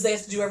slowly because they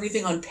have to do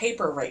everything on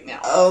paper right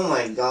now. Oh,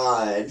 my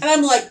God. And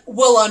I'm like,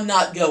 well, I'm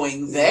not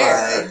going there.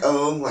 Right.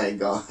 Oh, my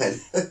God.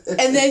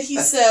 And then he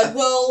said,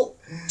 well,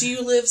 do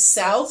you live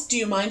south? Do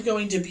you mind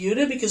going to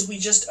Buda? Because we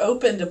just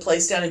opened a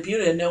place down in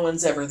Buda and no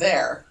one's ever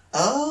there.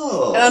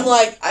 Oh. And I'm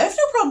like, I have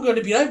no problem going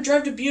to Buda. I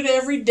drive to Buda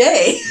every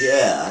day.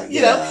 Yeah,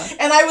 you know?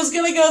 And I was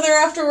going to go there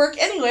after work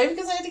anyway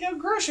because I had to go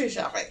grocery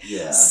shopping.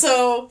 Yeah.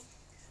 So,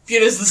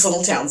 Buda is this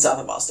little town south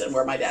of Boston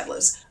where my dad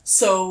lives.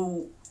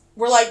 So,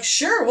 we're like,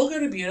 sure, we'll go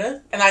to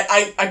Buda. And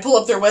I pull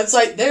up their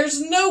website.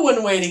 There's no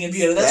one waiting in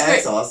Buda. That's great.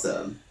 That's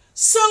awesome.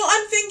 So,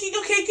 I'm thinking,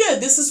 okay,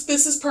 good. This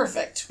is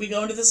perfect. We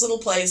go into this little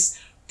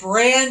place,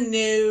 brand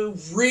new,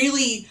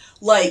 really,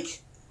 like,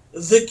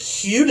 the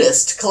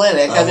cutest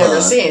clinic I've ever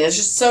seen. It's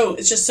just so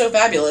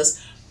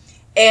fabulous.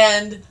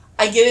 And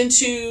I get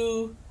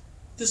into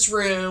this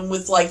room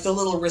with like the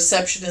little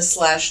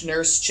receptionist /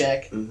 nurse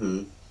chick.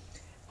 Mm-hmm.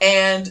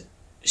 And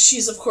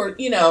she's, of course,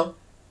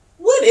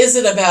 what is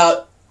it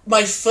about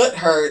my foot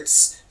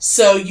hurts,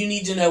 so you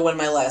need to know when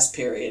my last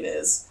period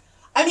is?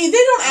 I mean, they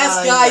don't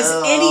ask guys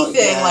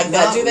anything like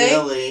that, do they?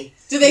 Really.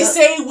 Do they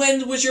say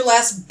when was your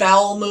last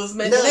bowel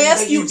movement? No, do they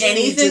ask you need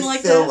anything to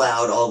like fill that?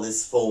 out all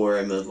this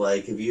form of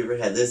like, have you ever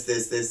had this? Well,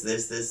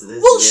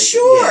 this?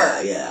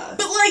 sure. Yeah.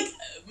 But like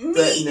me,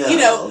 But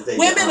no,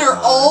 women are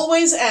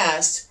always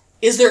asked,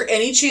 "Is there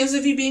any chance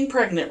of you being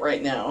pregnant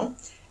right now?"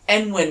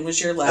 And when was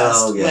your last?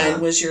 Oh, yeah.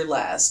 When was your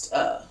last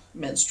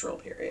menstrual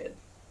period?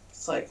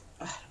 It's like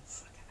I don't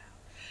fucking know.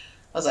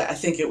 I was like, I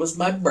think it was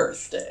my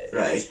birthday,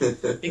 Right.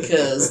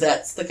 because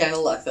that's the kind of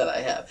luck that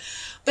I have.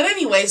 But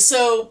anyway,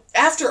 so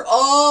after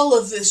all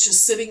of this,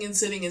 just sitting, then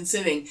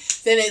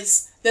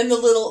the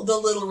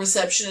little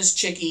receptionist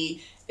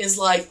chickie is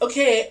like,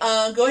 okay,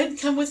 go ahead and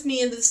come with me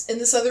in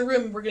this other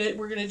room. We're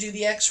gonna do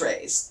the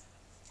X-rays.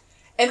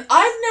 And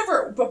I've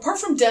never, apart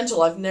from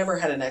dental, I've never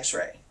had an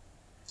x-ray.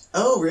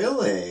 Oh,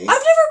 really? I've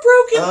never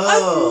broken,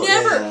 Oh, I've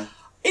never, yeah.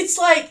 it's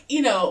like,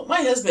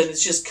 my husband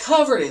is just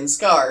covered in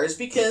scars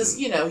because,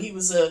 he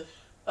was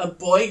a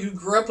boy who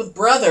grew up with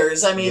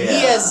brothers. I mean,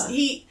 Yeah.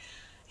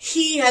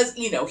 he has,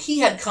 he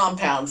had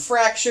compound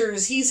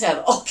fractures. He's had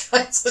all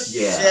kinds of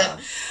shit.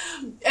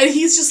 And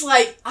he's just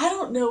like, I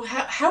don't know,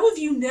 how have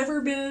you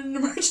never been in an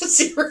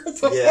emergency room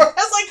before? Yeah. I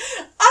was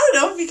like, I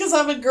don't know, because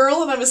I'm a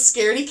girl and I'm a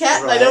scaredy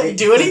cat and I Right. don't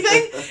do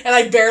anything and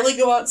I barely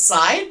go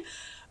outside.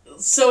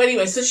 So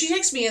anyway, so she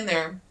takes me in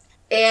there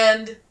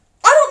and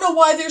I don't know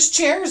why there's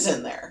chairs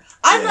in there.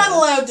 I'm not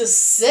allowed to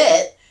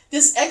sit.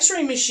 This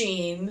x-ray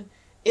machine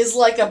is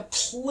like a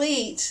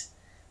plate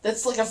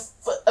that's like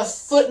a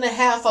foot and a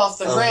half off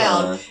the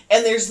ground,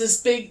 and there's this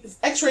big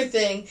x-ray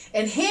thing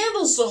and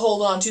handles to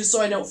hold on to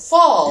so I don't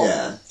fall.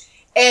 Yeah.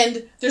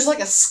 And there's like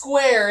a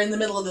square in the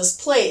middle of this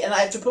plate, and I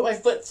have to put my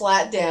foot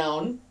flat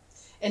down,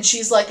 and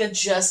she's like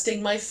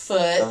adjusting my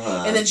foot,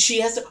 and then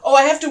she has to,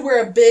 I have to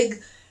wear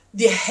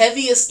the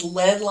heaviest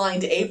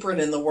lead-lined apron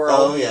in the world.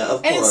 Oh, yeah,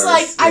 of and course. it's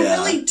like, I Yeah.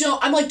 really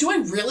don't, I'm like, do I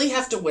really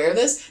have to wear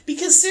this?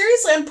 Because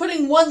seriously, I'm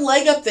putting one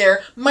leg up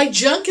there, my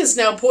junk is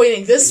now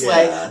pointing this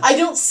way. Yeah. I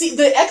don't see,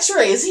 the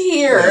x-ray is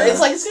here. Yeah.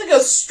 It's like, it's going to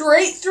go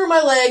straight through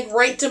my leg,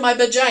 right to my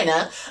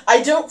vagina.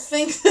 I don't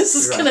think this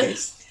is going to,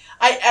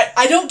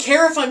 I don't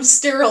care if I'm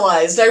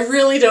sterilized. I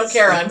really don't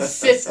care. I'm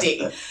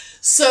 50.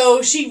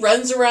 So she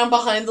runs around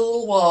behind the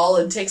little wall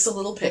and takes a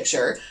little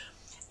picture.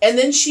 And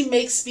then she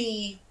makes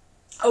me,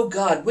 oh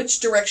God, which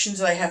direction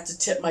did I have to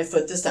tip my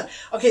foot this time?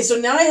 Okay, so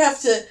now I have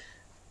to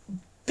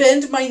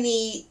bend my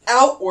knee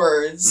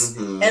outwards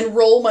and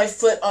roll my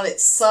foot on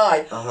its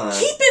side.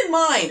 Keep in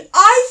mind,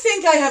 I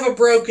think I have a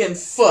broken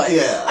foot.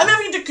 Yeah. I'm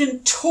having to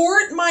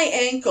contort my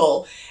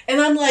ankle. And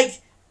I'm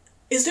like,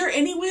 is there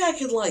any way I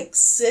could like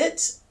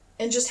sit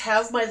and just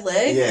have my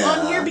leg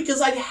on here?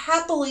 Because I'd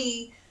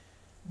happily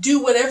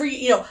do whatever,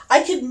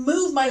 I could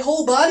move my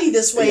whole body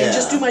this way and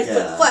just do my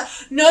foot flat.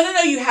 No,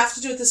 you have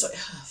to do it this way.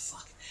 Oh,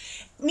 fuck.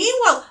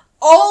 Meanwhile,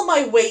 all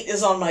my weight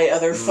is on my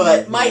other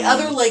foot. My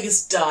other leg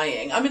is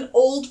dying. I'm an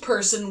old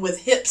person with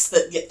hips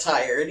that get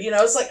tired.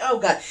 It's like, oh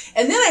God.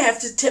 And then I have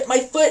to tip my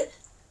foot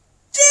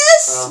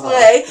this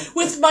way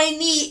with my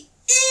knee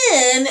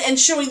in and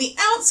showing the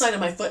outside of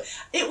my foot.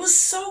 It was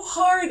so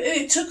hard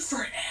and it took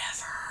forever.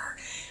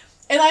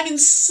 And I'm in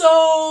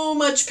so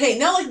much pain.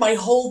 Now, like, my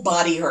whole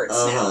body hurts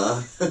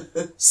now.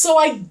 So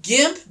I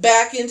gimp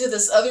back into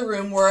this other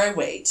room where I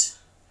wait.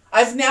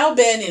 I've now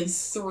been in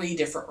 3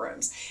 different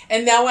rooms.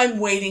 And now I'm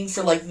waiting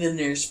for, like, the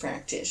nurse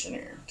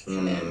practitioner to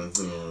come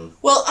in.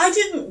 Well, I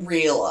didn't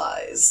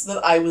realize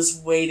that I was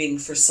waiting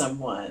for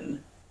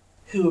someone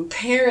who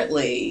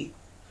apparently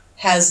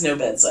has no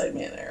bedside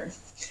manner.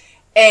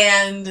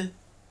 And,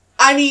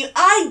 I mean,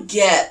 I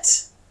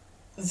get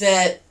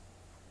that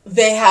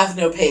they have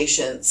no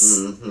patience.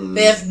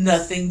 They have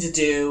nothing to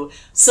do.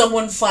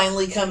 Someone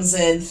finally comes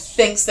in,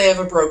 thinks they have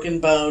a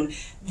broken bone.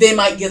 They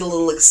might get a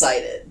little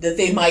excited that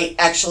they might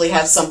actually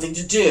have something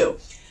to do.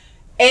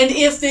 And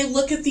if they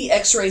look at the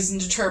x-rays and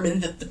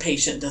determine that the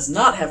patient does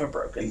not have a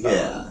broken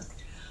bone,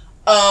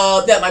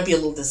 that might be a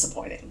little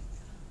disappointing.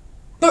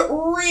 But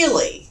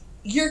really,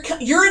 you're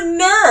a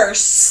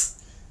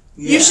nurse.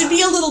 You should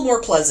be a little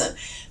more pleasant.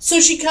 So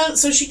she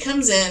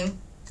comes in,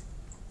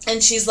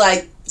 and she's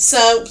like,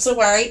 so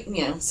why,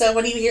 so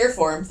what are you here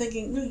for? I'm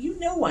thinking, no, you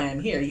know why I'm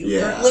here.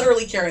 You're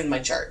literally carrying my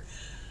chart.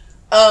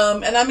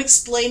 And I'm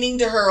explaining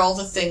to her all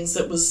the things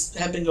that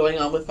have been going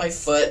on with my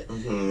foot.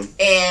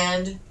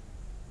 And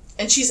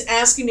she's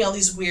asking me all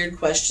these weird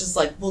questions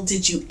like, well,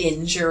 did you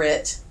injure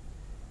it?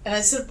 And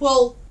I said,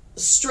 well,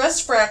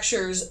 stress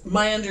fractures,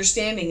 my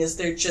understanding is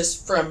they're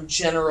just from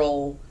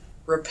general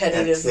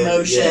repetitive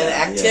motion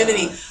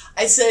activity.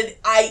 I said,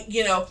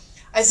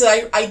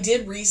 I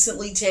did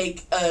recently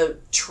take a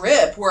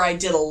trip where I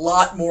did a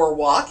lot more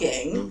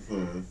walking,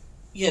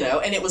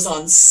 and it was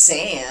on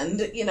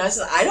sand. I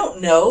said, I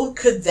don't know.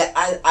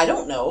 I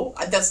don't know.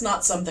 That's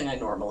not something I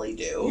normally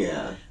do.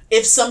 Yeah.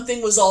 If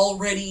something was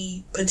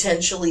already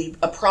potentially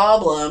a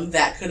problem,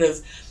 that could have,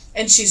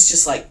 and she's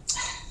just like,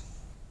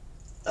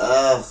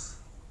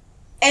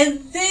 and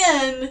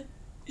then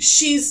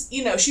she's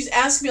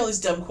asking me all these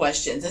dumb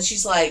questions, and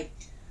she's like,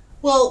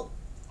 well,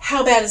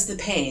 how bad is the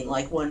pain?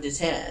 Like 1 to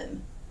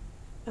 10?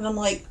 And I'm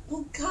like,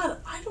 well, God,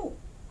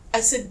 I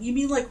said, you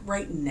mean like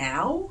right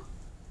now?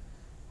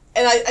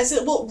 And I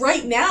said, well,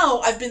 right now,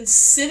 I've been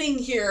sitting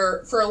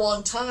here for a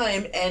long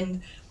time,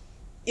 and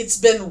it's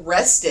been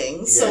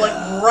resting. So,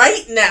 like,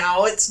 right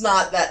now, it's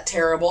not that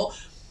terrible.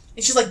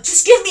 And she's like,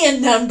 just give me a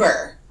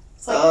number.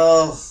 It's like,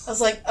 I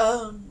was like,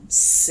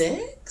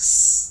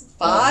 6?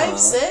 5,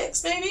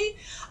 6, maybe?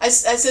 I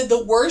said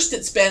the worst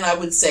it's been, I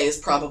would say, is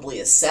probably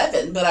a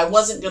 7, but I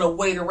wasn't going to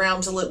wait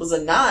around till it was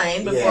a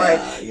 9 before I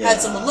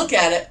had someone look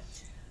at it.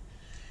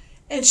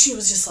 And she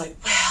was just like,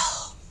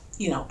 well,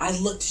 I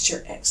looked at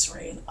your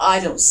x-ray and I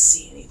don't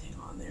see anything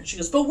on there. She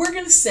goes, but we're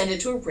going to send it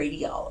to a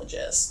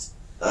radiologist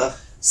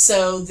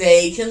so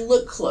they can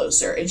look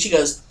closer. And she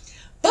goes,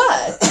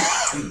 But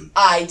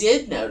I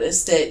did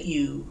notice that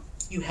you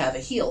have a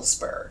heel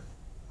spur.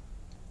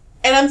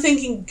 And I'm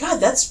thinking, God,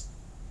 that's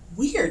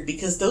weird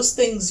because those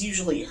things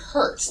usually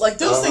hurt. Like,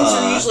 those things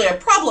are usually a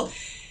problem.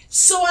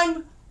 So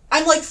I'm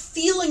like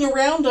feeling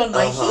around on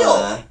my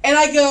heel. And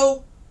I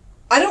go,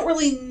 I don't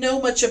really know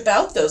much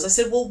about those. I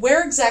said, well,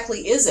 where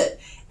exactly is it?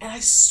 And I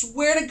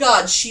swear to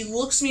God, she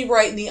looks me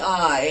right in the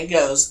eye and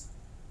goes,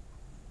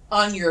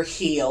 on your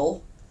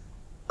heel.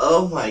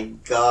 Oh my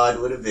God,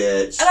 what a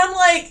bitch. And I'm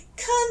like,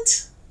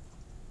 cunt.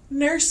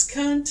 Nurse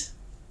cunt.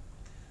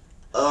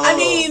 Oh, I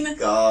mean,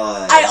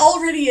 God. I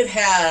already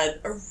had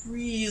a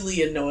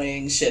really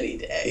annoying, shitty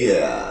day.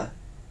 Yeah.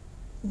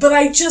 But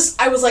I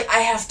was like, I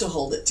have to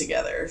hold it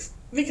together.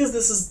 Because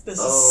this is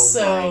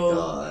so... Oh my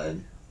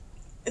God.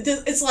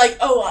 It's like,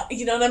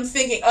 and I'm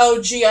thinking,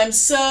 oh, gee, I'm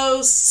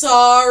so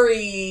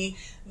sorry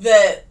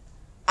that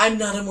I'm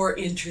not a more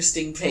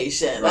interesting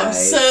patient. Right. I'm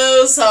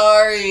so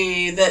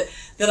sorry that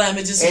I'm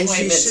a disappointment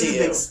to you. And she should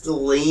have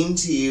explained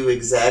to you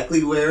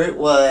exactly where it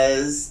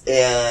was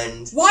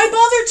and... Why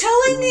bother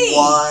telling me?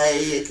 Why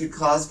it could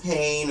cause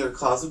pain or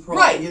cause a problem.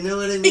 Right. You know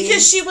what I mean?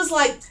 Because she was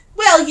like,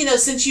 well,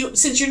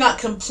 since you're not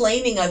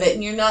complaining of it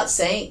and you're not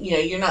saying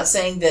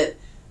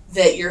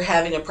that you're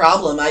having a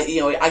problem, I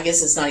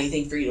guess it's not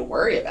anything for you to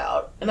worry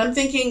about. And I'm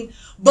thinking,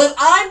 but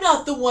I'm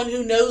not the one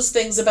who knows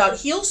things about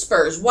heel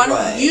spurs. Why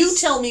don't you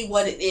tell me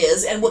what it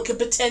is and what could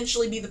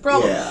potentially be the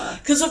problem?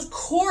 Because of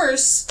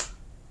course,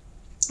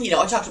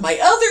 I talked to my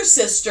other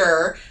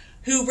sister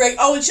who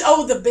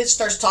the bitch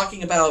starts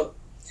talking about,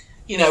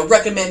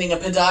 recommending a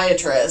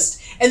podiatrist.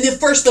 And the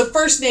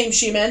first name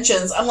she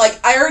mentions, I'm like,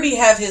 I already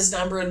have his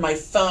number in my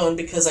phone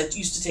because I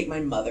used to take my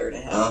mother to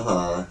him.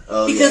 Oh,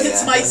 because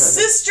it's my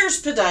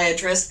sister's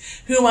podiatrist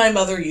who my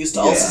mother used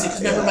to also see.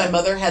 Because remember, my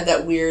mother had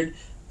that weird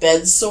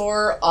bed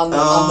sore on the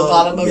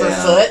bottom of her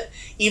foot,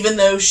 even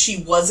though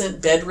she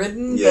wasn't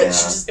bedridden.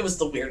 But it was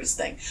the weirdest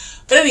thing.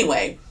 But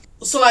anyway,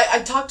 so I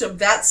talked to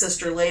that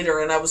sister later,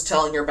 and I was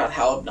telling her about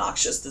how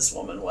obnoxious this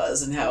woman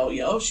was, and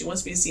how she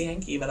wants me to see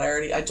Hanky, but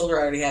I told her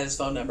I already had his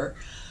phone number.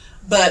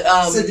 But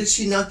so did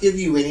she not give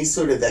you any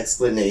sort of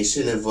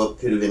explanation of what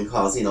could have been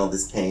causing all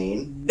this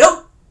pain?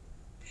 Nope.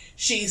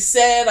 She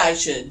said I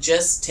should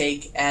just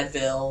take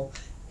Advil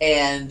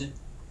and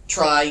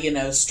try,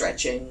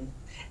 stretching.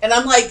 And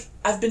I'm like,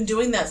 I've been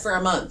doing that for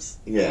a month.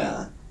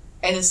 Yeah.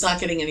 And it's not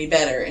getting any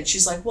better. And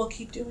she's like, well,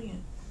 keep doing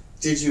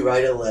it. Did you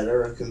write a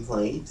letter of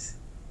complaint?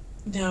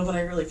 No, but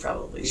I really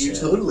probably should. You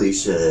totally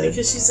should.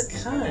 Because she's a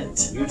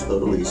cunt. You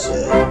totally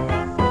should.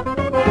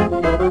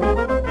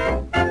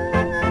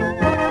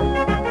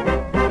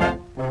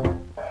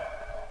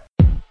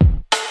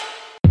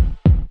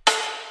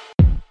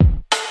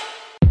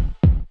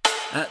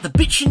 The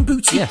Bitchin'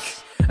 Boutique.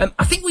 Yes.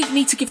 I think we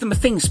need to give them a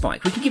thing,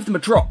 Spike. We can give them a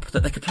drop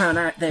that they could play on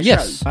their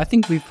Yes, show. I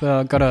think we've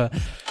got to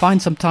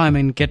find some time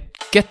and get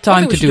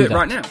time to do that.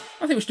 Right now.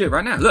 I think we should do it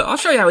right now. Look, I'll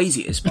show you how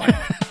easy it is, Spike.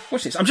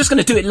 Watch this. I'm just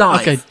going to do it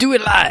live. Okay, do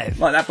it live.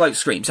 Like that bloke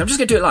screams. I'm just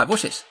going to do it live.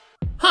 Watch this.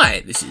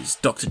 Hi, this is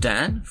Dr.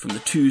 Dan from the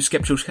Two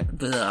Skeptical...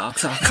 I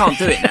can't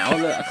do it now.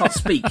 Look, I can't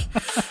speak.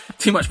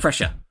 Too much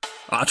pressure.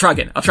 I'll try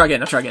again.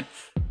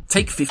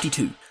 Take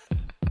 52.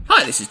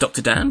 Hi, this is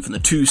Dr. Dan from the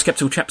Two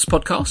Skeptical Chaps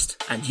podcast,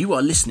 and you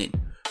are listening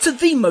to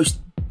the most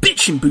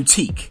bitchin'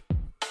 boutique.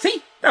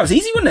 See? That was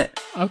easy, wasn't it?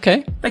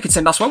 Okay. They could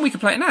send us one, we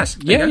could play it as.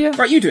 Yeah.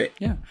 Right, you do it.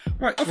 Yeah.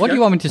 Right, What do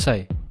you want me to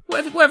say?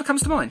 Whatever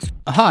comes to mind.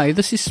 Hi,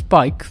 this is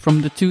Spike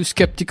from the Two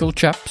Skeptical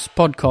Chaps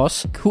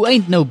podcast, who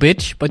ain't no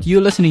bitch, but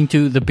you're listening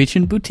to the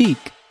Bitchin'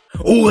 Boutique.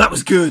 Oh, that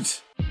was good.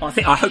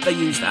 I hope they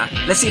use that.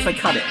 Let's see if they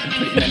cut it and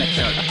put it in their next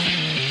show.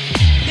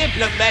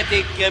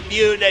 Diplomatic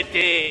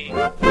community.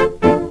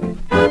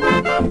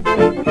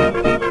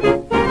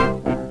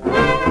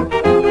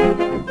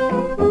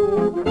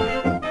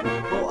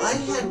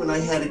 When I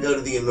had to go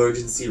to the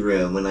emergency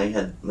room when I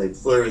had my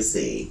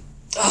pleurisy.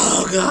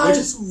 Oh, God. Which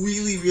is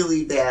really,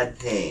 really bad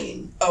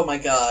pain. Oh, my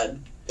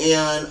God.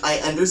 And I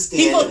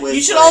understand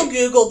you should all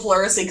Google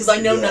pleurisy, because I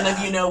know none of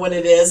you know what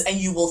it is, and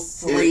you will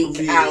freak it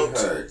really out.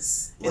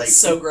 Hurts. It's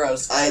so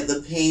gross.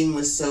 The pain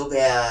was so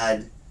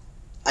bad,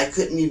 I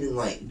couldn't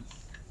even,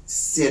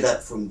 sit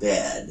up from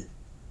bed.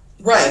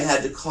 Right. I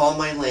had to call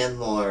my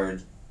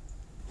landlord,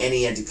 and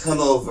he had to come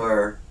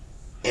over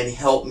and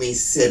help me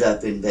sit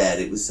up in bed.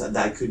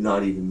 I could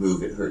not even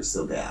move. It hurt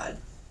so bad.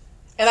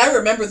 And I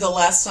remember the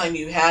last time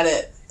you had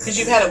it, because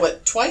you've had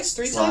it, twice?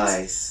 3 times?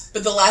 Twice.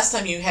 But the last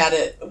time you had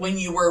it, when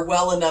you were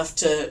well enough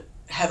to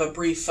have a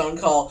brief phone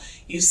call,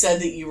 you said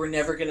that you were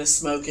never going to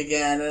smoke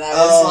again. And I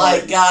was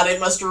like, God,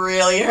 it must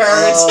really hurt.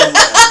 Oh,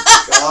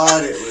 my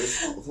God, it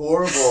was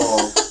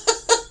horrible.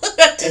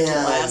 That didn't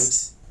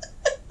last.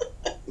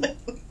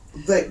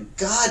 But,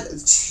 God,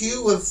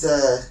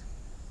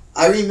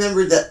 I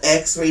remember the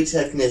x-ray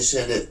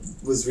technician, it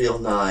was real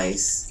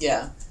nice.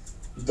 Yeah.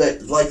 But,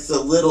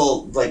 the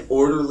little,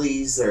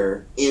 orderlies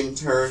or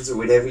interns or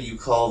whatever you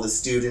call the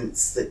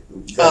students that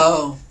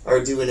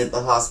are doing at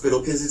the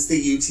hospital, because it's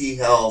the UT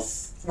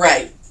Health.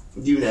 Right.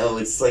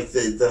 It's like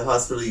the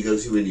hospital you go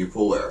to when you're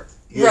poor.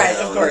 You Right,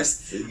 know, of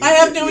course. it's the I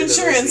have no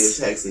University insurance.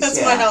 of Texas, That's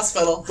yeah. my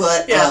hospital.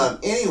 But Yeah.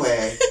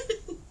 anyway,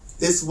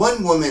 this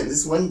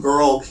one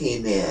girl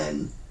came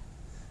in,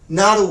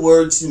 not a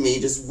word to me,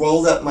 just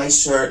rolled up my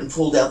shirt and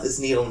pulled out this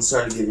needle and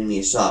started giving me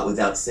a shot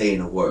without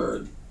saying a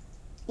word.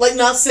 Like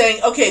not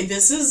saying, okay,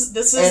 this is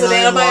And an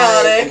I'm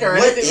antibiotic like, or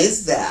what anything.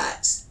 is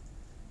that?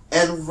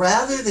 And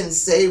rather than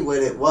say what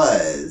it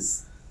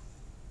was,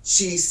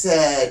 she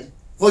said,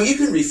 well, you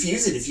can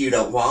refuse it if you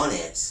don't want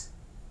it.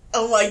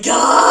 Oh my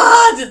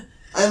god!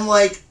 I'm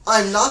like,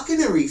 I'm not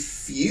going to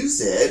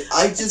refuse it.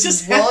 I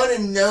just have- want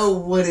to know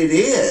what it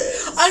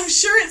is. I'm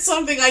sure it's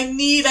something I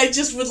need. I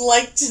just would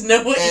like to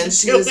know what And you're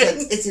she doing. was like,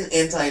 it's an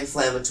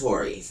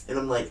anti-inflammatory. And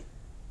I'm like,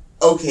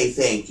 okay,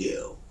 thank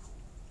you.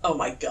 Oh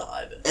my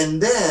god.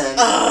 And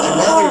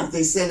then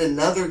they send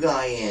another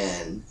guy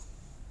in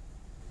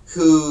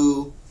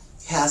who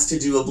has to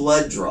do a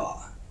blood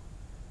draw.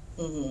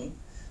 Mm-hmm.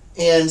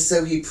 And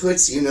so he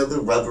puts, the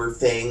rubber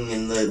thing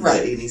and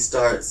Right. and he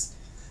starts.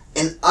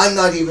 And I'm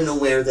not even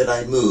aware that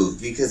I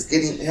moved because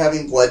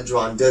having blood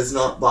drawn does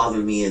not bother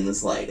me in the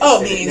slightest. Oh,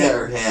 and me it either.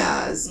 never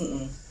has.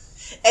 Mm-mm.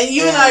 And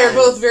you and I are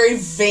both very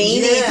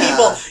veiny Yeah.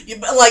 people.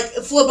 Like,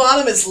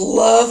 phlebotomists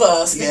love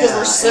us because Yeah,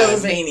 we're so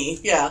and- veiny.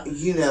 Yeah.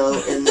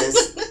 And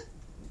this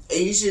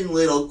Asian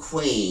little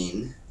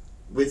queen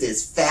with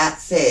his fat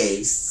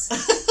face,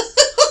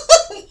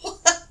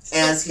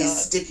 as he's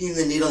sticking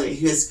the needle in,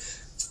 he goes,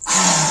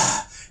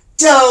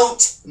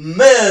 don't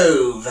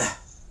move!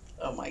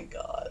 Oh my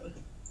god.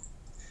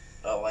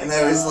 Oh my And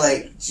god. I was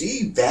like,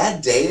 gee,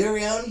 bad day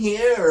around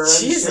here? Or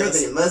I'm Jesus. sure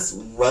they must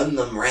run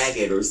them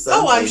ragged or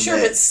something. Oh, I'm sure,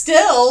 but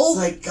still. It's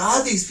like,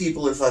 God, these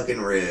people are fucking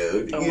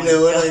rude. Oh You my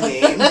know what I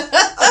mean?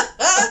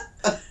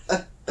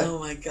 Oh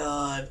my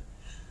god.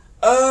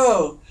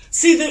 Oh.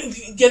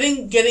 See,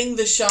 getting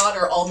the shot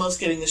or almost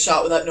getting the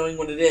shot without knowing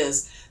what it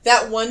is.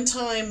 That one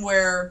time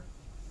where,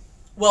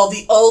 well,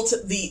 the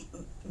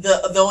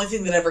only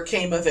thing that ever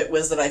came of it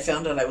was that I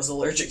found out I was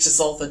allergic to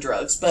sulfa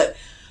drugs. But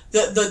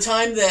the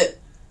time that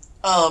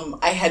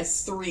I had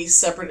 3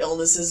 separate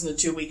illnesses in a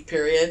 2-week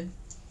period,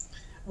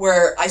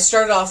 where I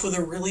started off with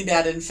a really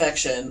bad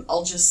infection.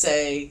 I'll just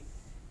say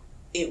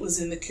it was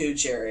in the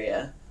cooch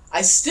area.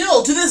 I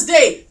still, to this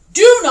day,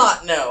 do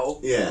not know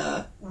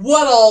Yeah.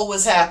 what all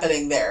was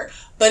happening there.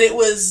 But it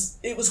was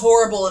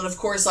horrible, and of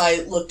course I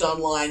looked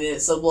online and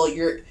it said, well,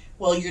 you're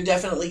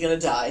definitely gonna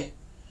die.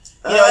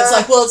 It's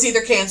like, well, it's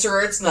either cancer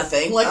or it's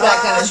nothing, like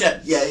that kind of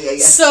shit. Yeah.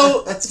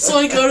 So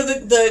I go to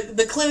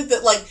the clinic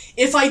that, like,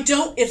 if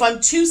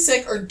I'm too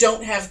sick or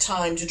don't have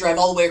time to drive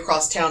all the way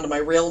across town to my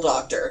real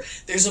doctor,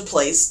 there's a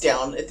place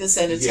down at this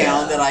end of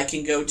town that I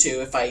can go to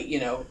if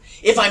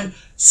if I'm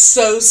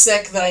so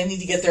sick that I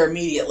need to get there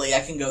immediately, I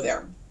can go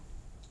there.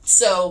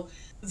 So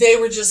they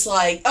were just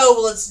like, oh,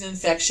 well, it's an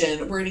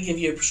infection. We're going to give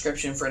you a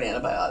prescription for an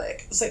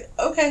antibiotic. It's like,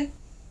 okay.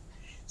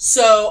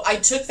 So I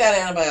took that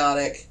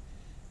antibiotic,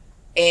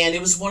 and it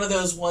was one of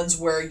those ones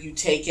where you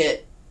take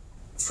it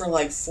for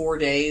like 4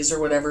 days or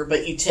whatever,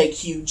 but you take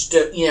huge,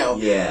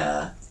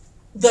 Yeah.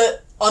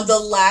 on the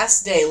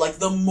last day, like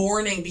the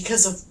morning,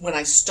 because of when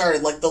I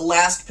started, like the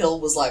last pill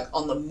was like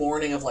on the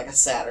morning of like a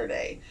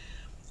Saturday.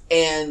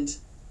 And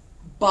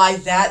by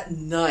that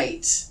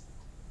night,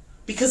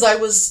 because I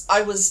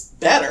was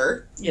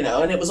better,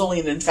 and it was only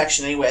an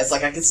infection anyway, it's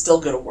like I could still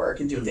go to work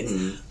and do things.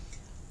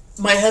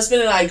 Mm-hmm. My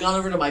husband and I had gone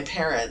over to my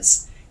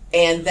parents,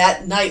 and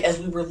that night, as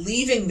we were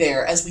leaving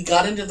there, as we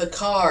got into the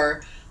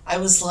car, I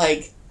was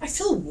like, I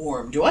feel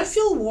warm. Do I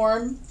feel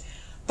warm?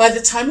 By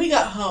the time we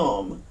got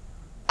home,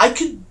 I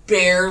could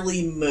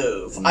barely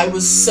move. I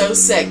was so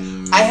sick.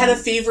 I had a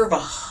fever of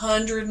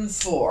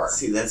 104.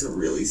 See, that's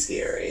really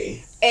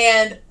scary.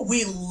 And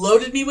we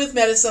loaded me with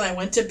medicine. I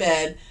went to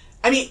bed.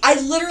 I mean, I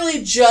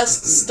literally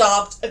just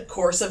stopped a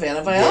course of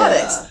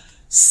antibiotics. Yeah.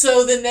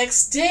 So the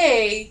next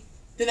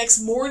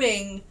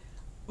morning,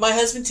 my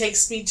husband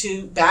takes me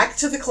back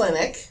to the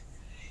clinic.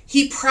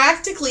 He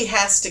practically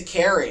has to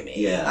carry me.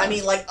 Yeah. I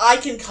mean, like, I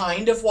can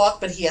kind of walk,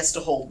 but he has to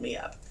hold me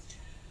up.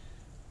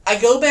 I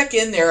go back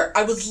in there.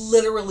 I was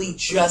literally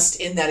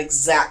just in that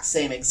exact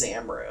same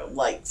exam room,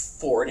 like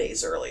 4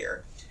 days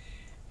earlier.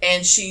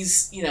 And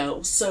she's,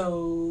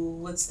 so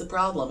what's the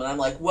problem? And I'm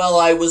like, well,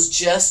 I was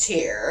just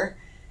here,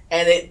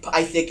 and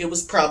I think it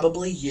was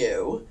probably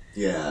you.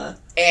 Yeah.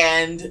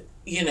 And,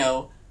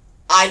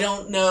 I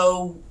don't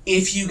know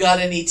if you got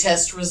any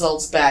test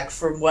results back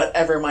from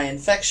whatever my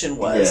infection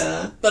was.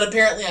 Yeah. But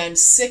apparently I'm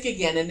sick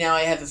again, and now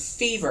I have a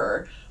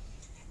fever.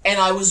 And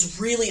I was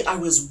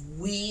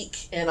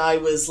weak, and I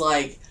was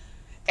like,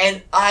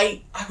 and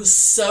I was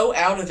so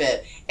out of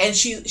it. And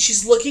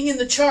she's looking in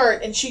the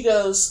chart, and she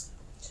goes,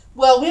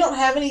 well, we don't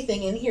have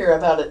anything in here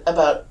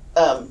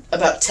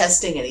about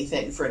testing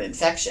anything for an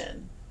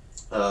infection.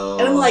 Oh.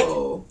 And I'm like,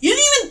 you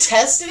didn't even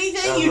test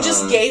anything? You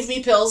just Uh-huh. gave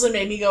me pills and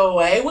made me go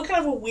away? What kind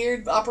of a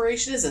weird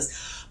operation is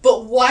this?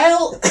 But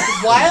while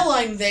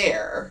I'm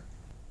there,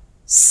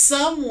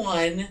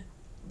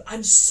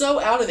 I'm so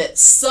out of it,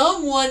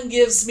 someone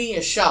gives me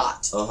a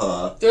shot.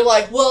 Uh-huh. They're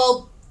like,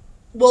 well,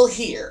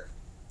 here.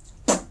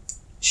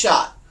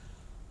 Shot.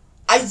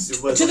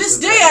 To this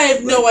day, I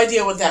have no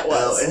idea what that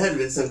Well, was. it had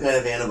been some kind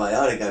of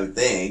antibiotic, I would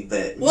think,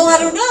 but... Well, I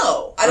don't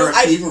know. Or a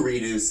fever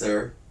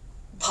reducer.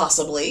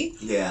 Possibly.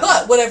 Yeah.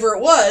 But whatever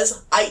it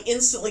was, I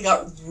instantly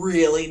got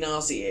really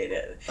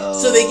nauseated.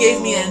 So they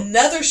gave me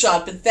another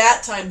shot, but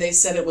that time they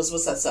said it was,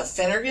 what's that stuff,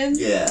 Phenergan?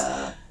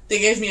 Yeah. They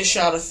gave me a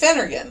shot of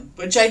Phenergan,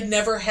 which I'd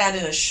never had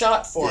in a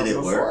shot form Did it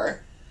before.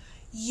 work?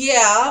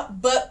 Yeah,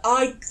 but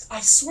I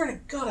swear to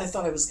God, I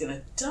thought I was going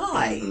to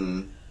die.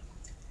 Mm-hmm.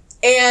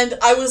 And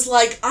I was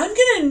like, I'm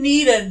going to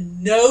need a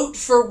note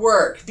for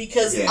work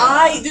because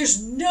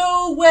there's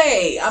no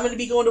way I'm going to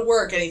be going to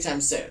work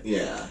anytime soon.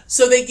 Yeah.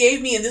 So they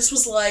gave me, and this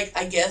was like,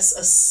 I guess,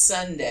 a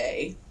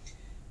Sunday.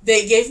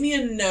 They gave me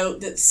a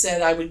note that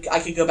said I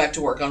could go back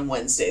to work on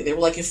Wednesday. They were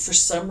like, if for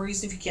some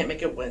reason, if you can't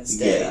make it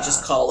Wednesday,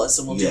 just call us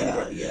and we'll do it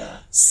again. Yeah.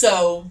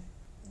 So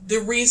the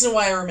reason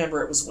why I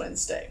remember it was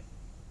Wednesday.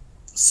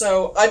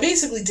 So I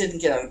basically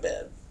didn't get out of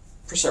bed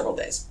for several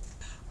days.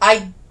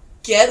 I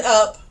get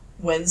up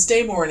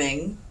Wednesday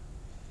morning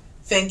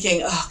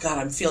thinking, oh God,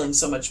 I'm feeling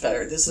so much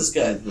better. This is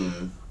good.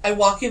 Mm-hmm. I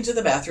walk into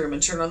the bathroom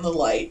and turn on the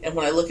light, and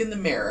when I look in the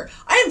mirror,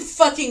 I am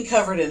fucking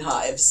covered in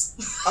hives.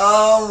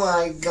 Oh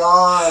my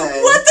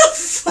God. What the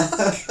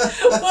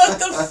fuck? What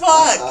the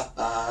fuck?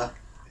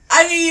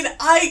 I mean,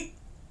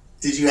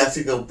 Did you have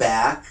to go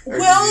back? Or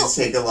did Well, you just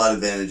take a lot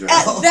of Benadryl?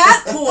 at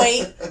that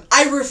point,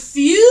 I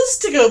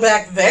refused to go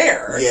back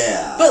there.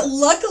 Yeah. But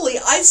luckily,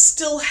 I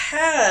still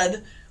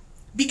had,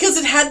 because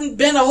it hadn't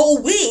been a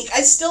whole week,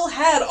 I still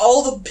had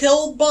all the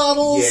pill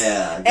bottles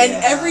and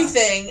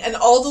everything and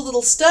all the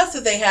little stuff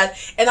that they had.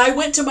 And I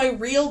went to my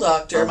real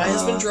doctor. My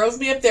husband drove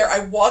me up there. I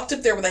walked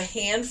up there with a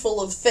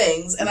handful of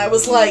things, and I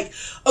was like,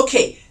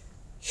 okay,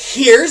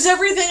 here's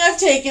everything I've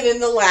taken in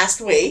the last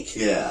week.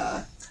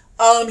 Yeah.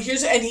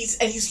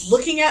 He's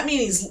looking at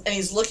me, and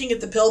he's looking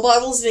at the pill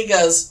bottles, and he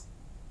goes,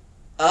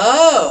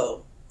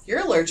 "Oh, you're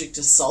allergic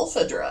to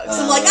sulfa drugs."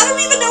 I'm like, I don't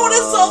even know what a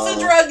sulfa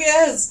drug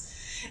is.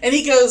 And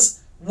he goes,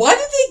 why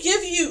did they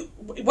give you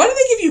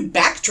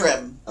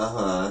Bactrim?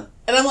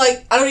 And I'm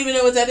like, I don't even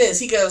know what that is.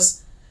 He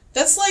goes,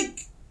 that's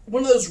like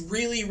one of those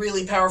really,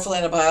 really powerful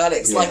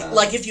antibiotics,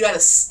 like if you had a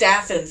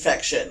staph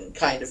infection,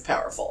 kind of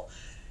powerful.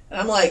 And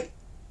I'm like,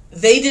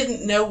 they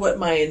didn't know what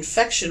my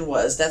infection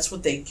was. That's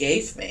what they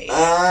gave me.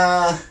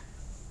 And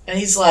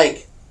he's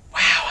like, wow,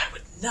 I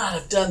would not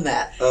have done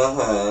that.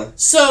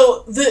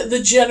 So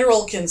the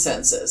general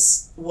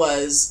consensus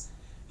was,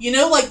 you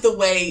know, like the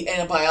way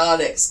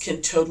antibiotics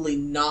can totally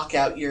knock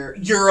out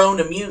your own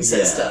immune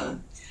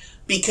system.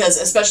 Because,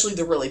 especially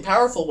the really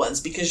powerful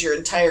ones, because your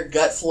entire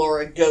gut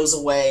flora goes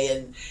away,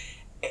 and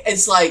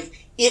it's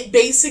like, it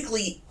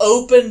basically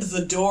opened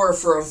the door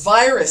for a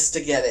virus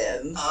to get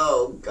in.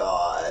 Oh,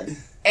 God.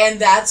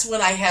 And that's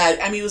when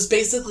it was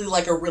basically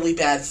like a really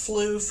bad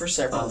flu for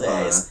several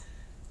days.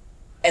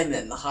 And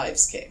then the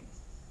hives came.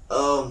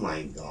 Oh,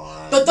 my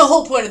God. But the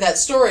whole point of that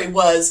story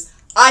was,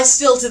 I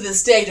still to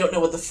this day don't know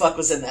what the fuck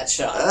was in that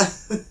shot.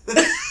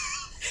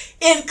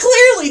 It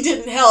clearly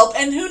didn't help,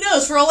 and who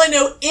knows, for all I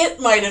know, it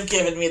might have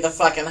given me the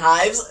fucking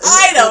hives.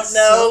 I don't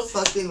know. So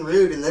fucking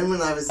rude. And then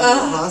when I was in the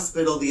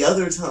hospital the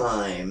other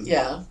time,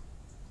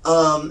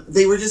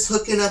 they were just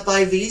hooking up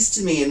IVs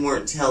to me and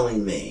weren't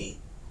telling me.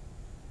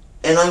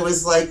 And I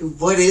was like,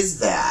 what is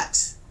that?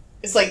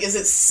 It's like, is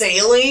it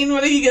saline?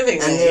 What are you giving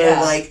me? And they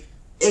were like,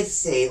 it's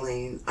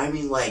saline. I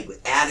mean, like,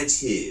 with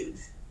attitude.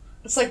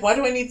 It's like, why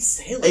do I need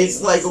saline?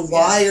 It's like,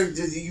 why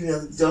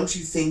don't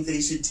you think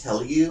they should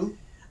tell you?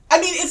 I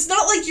mean, it's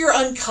not like you're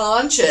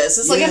unconscious.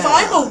 It's like, if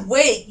I'm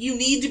awake, you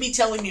need to be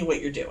telling me what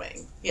you're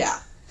doing. Yeah.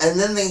 And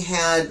then they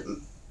had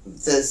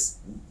this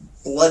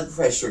blood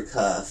pressure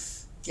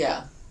cuff.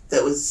 Yeah.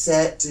 That was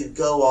set to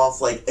go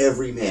off, like,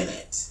 every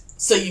minute.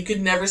 So you could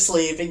never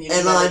sleep, and you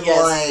could I'm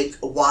like,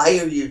 why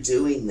are you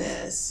doing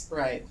this?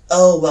 Right.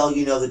 Oh, well,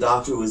 the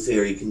doctor was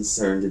very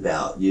concerned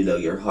about,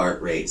 your heart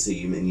rate, so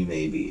you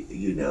may be,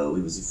 he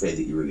was afraid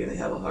that you were going to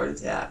have a heart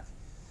attack.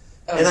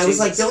 Oh, and I was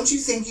like, don't you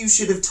think you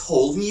should have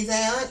told me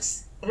that?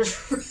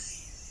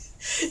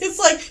 It's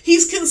like,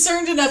 he's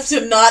concerned enough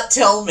to not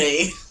tell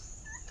me.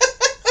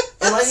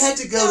 And I had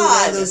to go to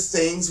one of those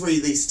things where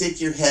they stick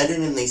your head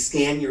in and they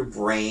scan your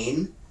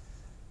brain.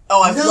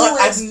 Oh, I've never...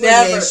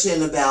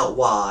 explanation about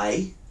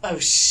why. Oh,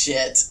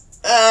 shit.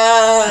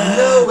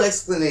 No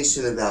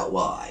explanation about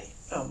why.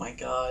 Oh, my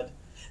God.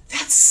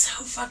 That's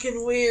so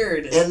fucking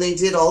weird. And they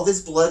did all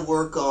this blood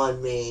work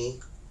on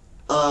me.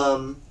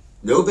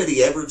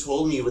 Nobody ever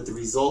told me what the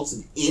results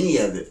of any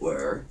of it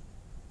were.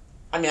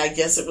 I mean, I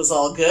guess it was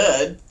all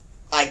good.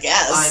 I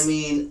guess. I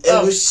mean,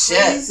 it was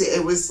crazy.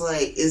 It was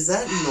like, is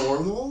that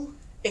normal?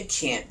 It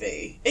can't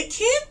be. It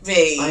can't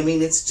be. I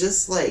mean, it's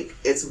just like,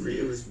 it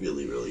was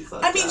really, really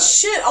fucked up. I mean,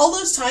 shit, all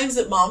those times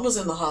that Mom was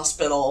in the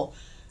hospital,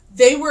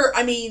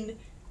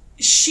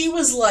 she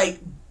was like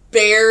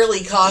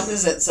barely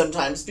cognizant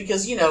sometimes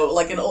because,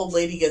 like an old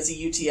lady gets a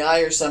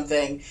UTI or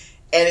something,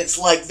 and it's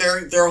like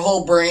their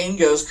whole brain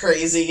goes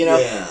crazy,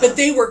 Yeah. But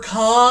they were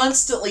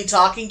constantly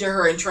talking to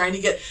her and trying to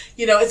get,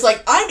 it's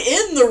like, I'm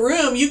in the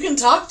room, you can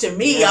talk to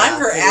me, I'm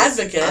her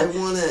advocate. I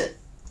want to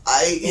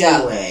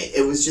Anyway,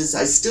 it was just,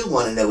 I still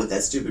want to know what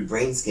that stupid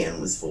brain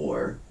scan was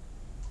for.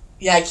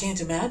 Yeah, I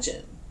can't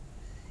imagine.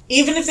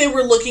 Even if they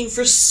were looking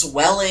for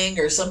swelling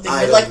or something,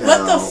 I you're don't like, know.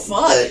 what the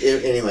fuck? But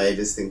anyway, I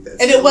just think that's...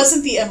 And it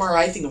wasn't the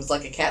MRI thing, it was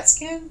like a CAT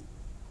scan?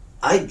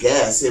 I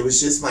guess. It was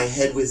just my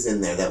head was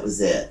in there, that was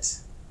it.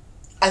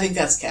 I think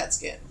that's CAT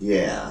scan.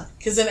 Yeah.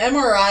 Because an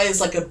MRI is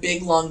like a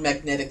big, long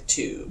magnetic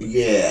tube.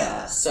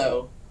 Yeah.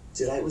 So...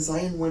 Was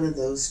I in one of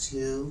those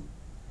too?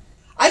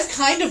 I've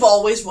kind of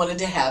always wanted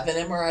to have an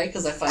MRI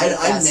because I find it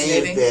fascinating. I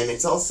may have been.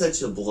 It's all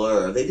such a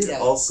blur. They did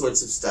all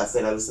sorts of stuff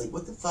that I was like,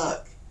 what the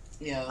fuck?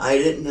 Yeah. I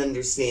didn't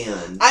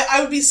understand.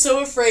 I would be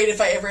so afraid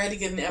if I ever had to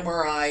get an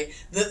MRI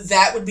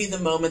that would be the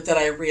moment that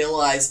I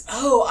realize,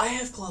 oh, I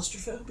have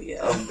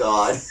claustrophobia. Oh,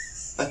 God.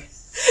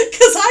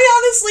 Because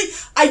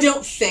I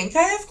don't think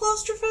I have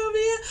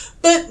claustrophobia,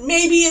 but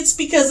maybe it's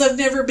because I've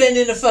never been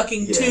in a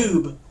fucking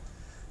tube.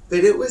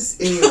 But it was,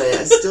 anyway,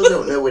 I still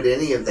don't know what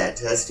any of that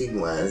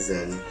testing was,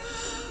 and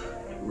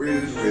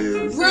rude.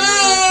 Rude!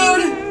 God,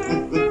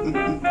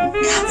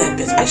 that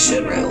bitch, I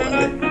should write a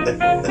letter.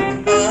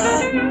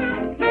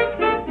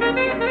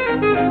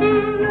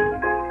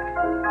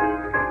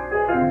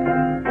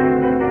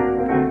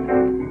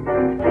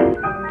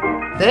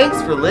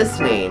 Thanks for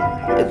listening.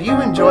 If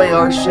you enjoy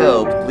our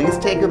show, please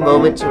take a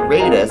moment to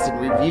rate us and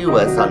review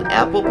us on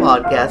Apple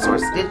Podcasts or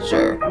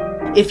Stitcher.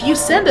 If you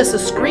send us a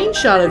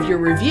screenshot of your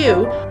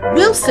review,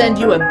 we'll send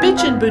you a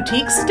Bitchin'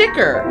 Boutique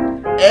sticker.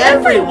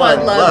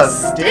 Everyone loves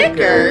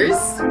stickers!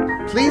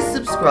 Please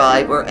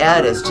subscribe or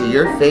add us to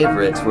your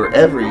favorites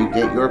wherever you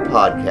get your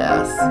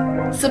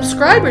podcasts.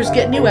 Subscribers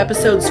get new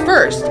episodes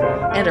first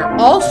and are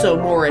also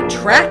more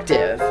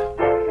attractive.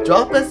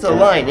 Drop us a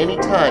line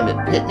anytime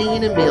at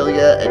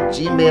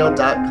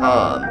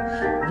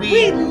pitneyandamelia@gmail.com.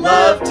 We'd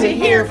love to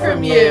hear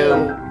from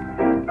you.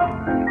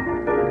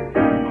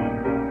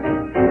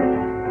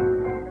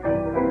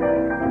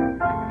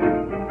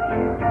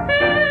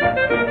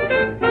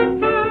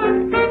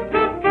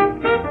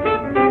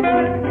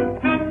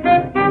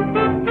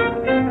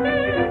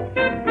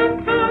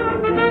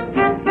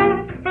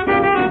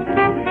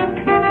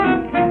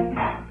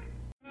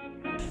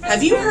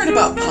 Have you heard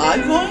about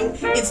Podcoin?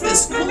 It's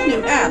this cool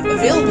new app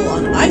available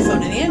on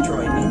iPhone and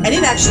Android, and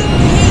it actually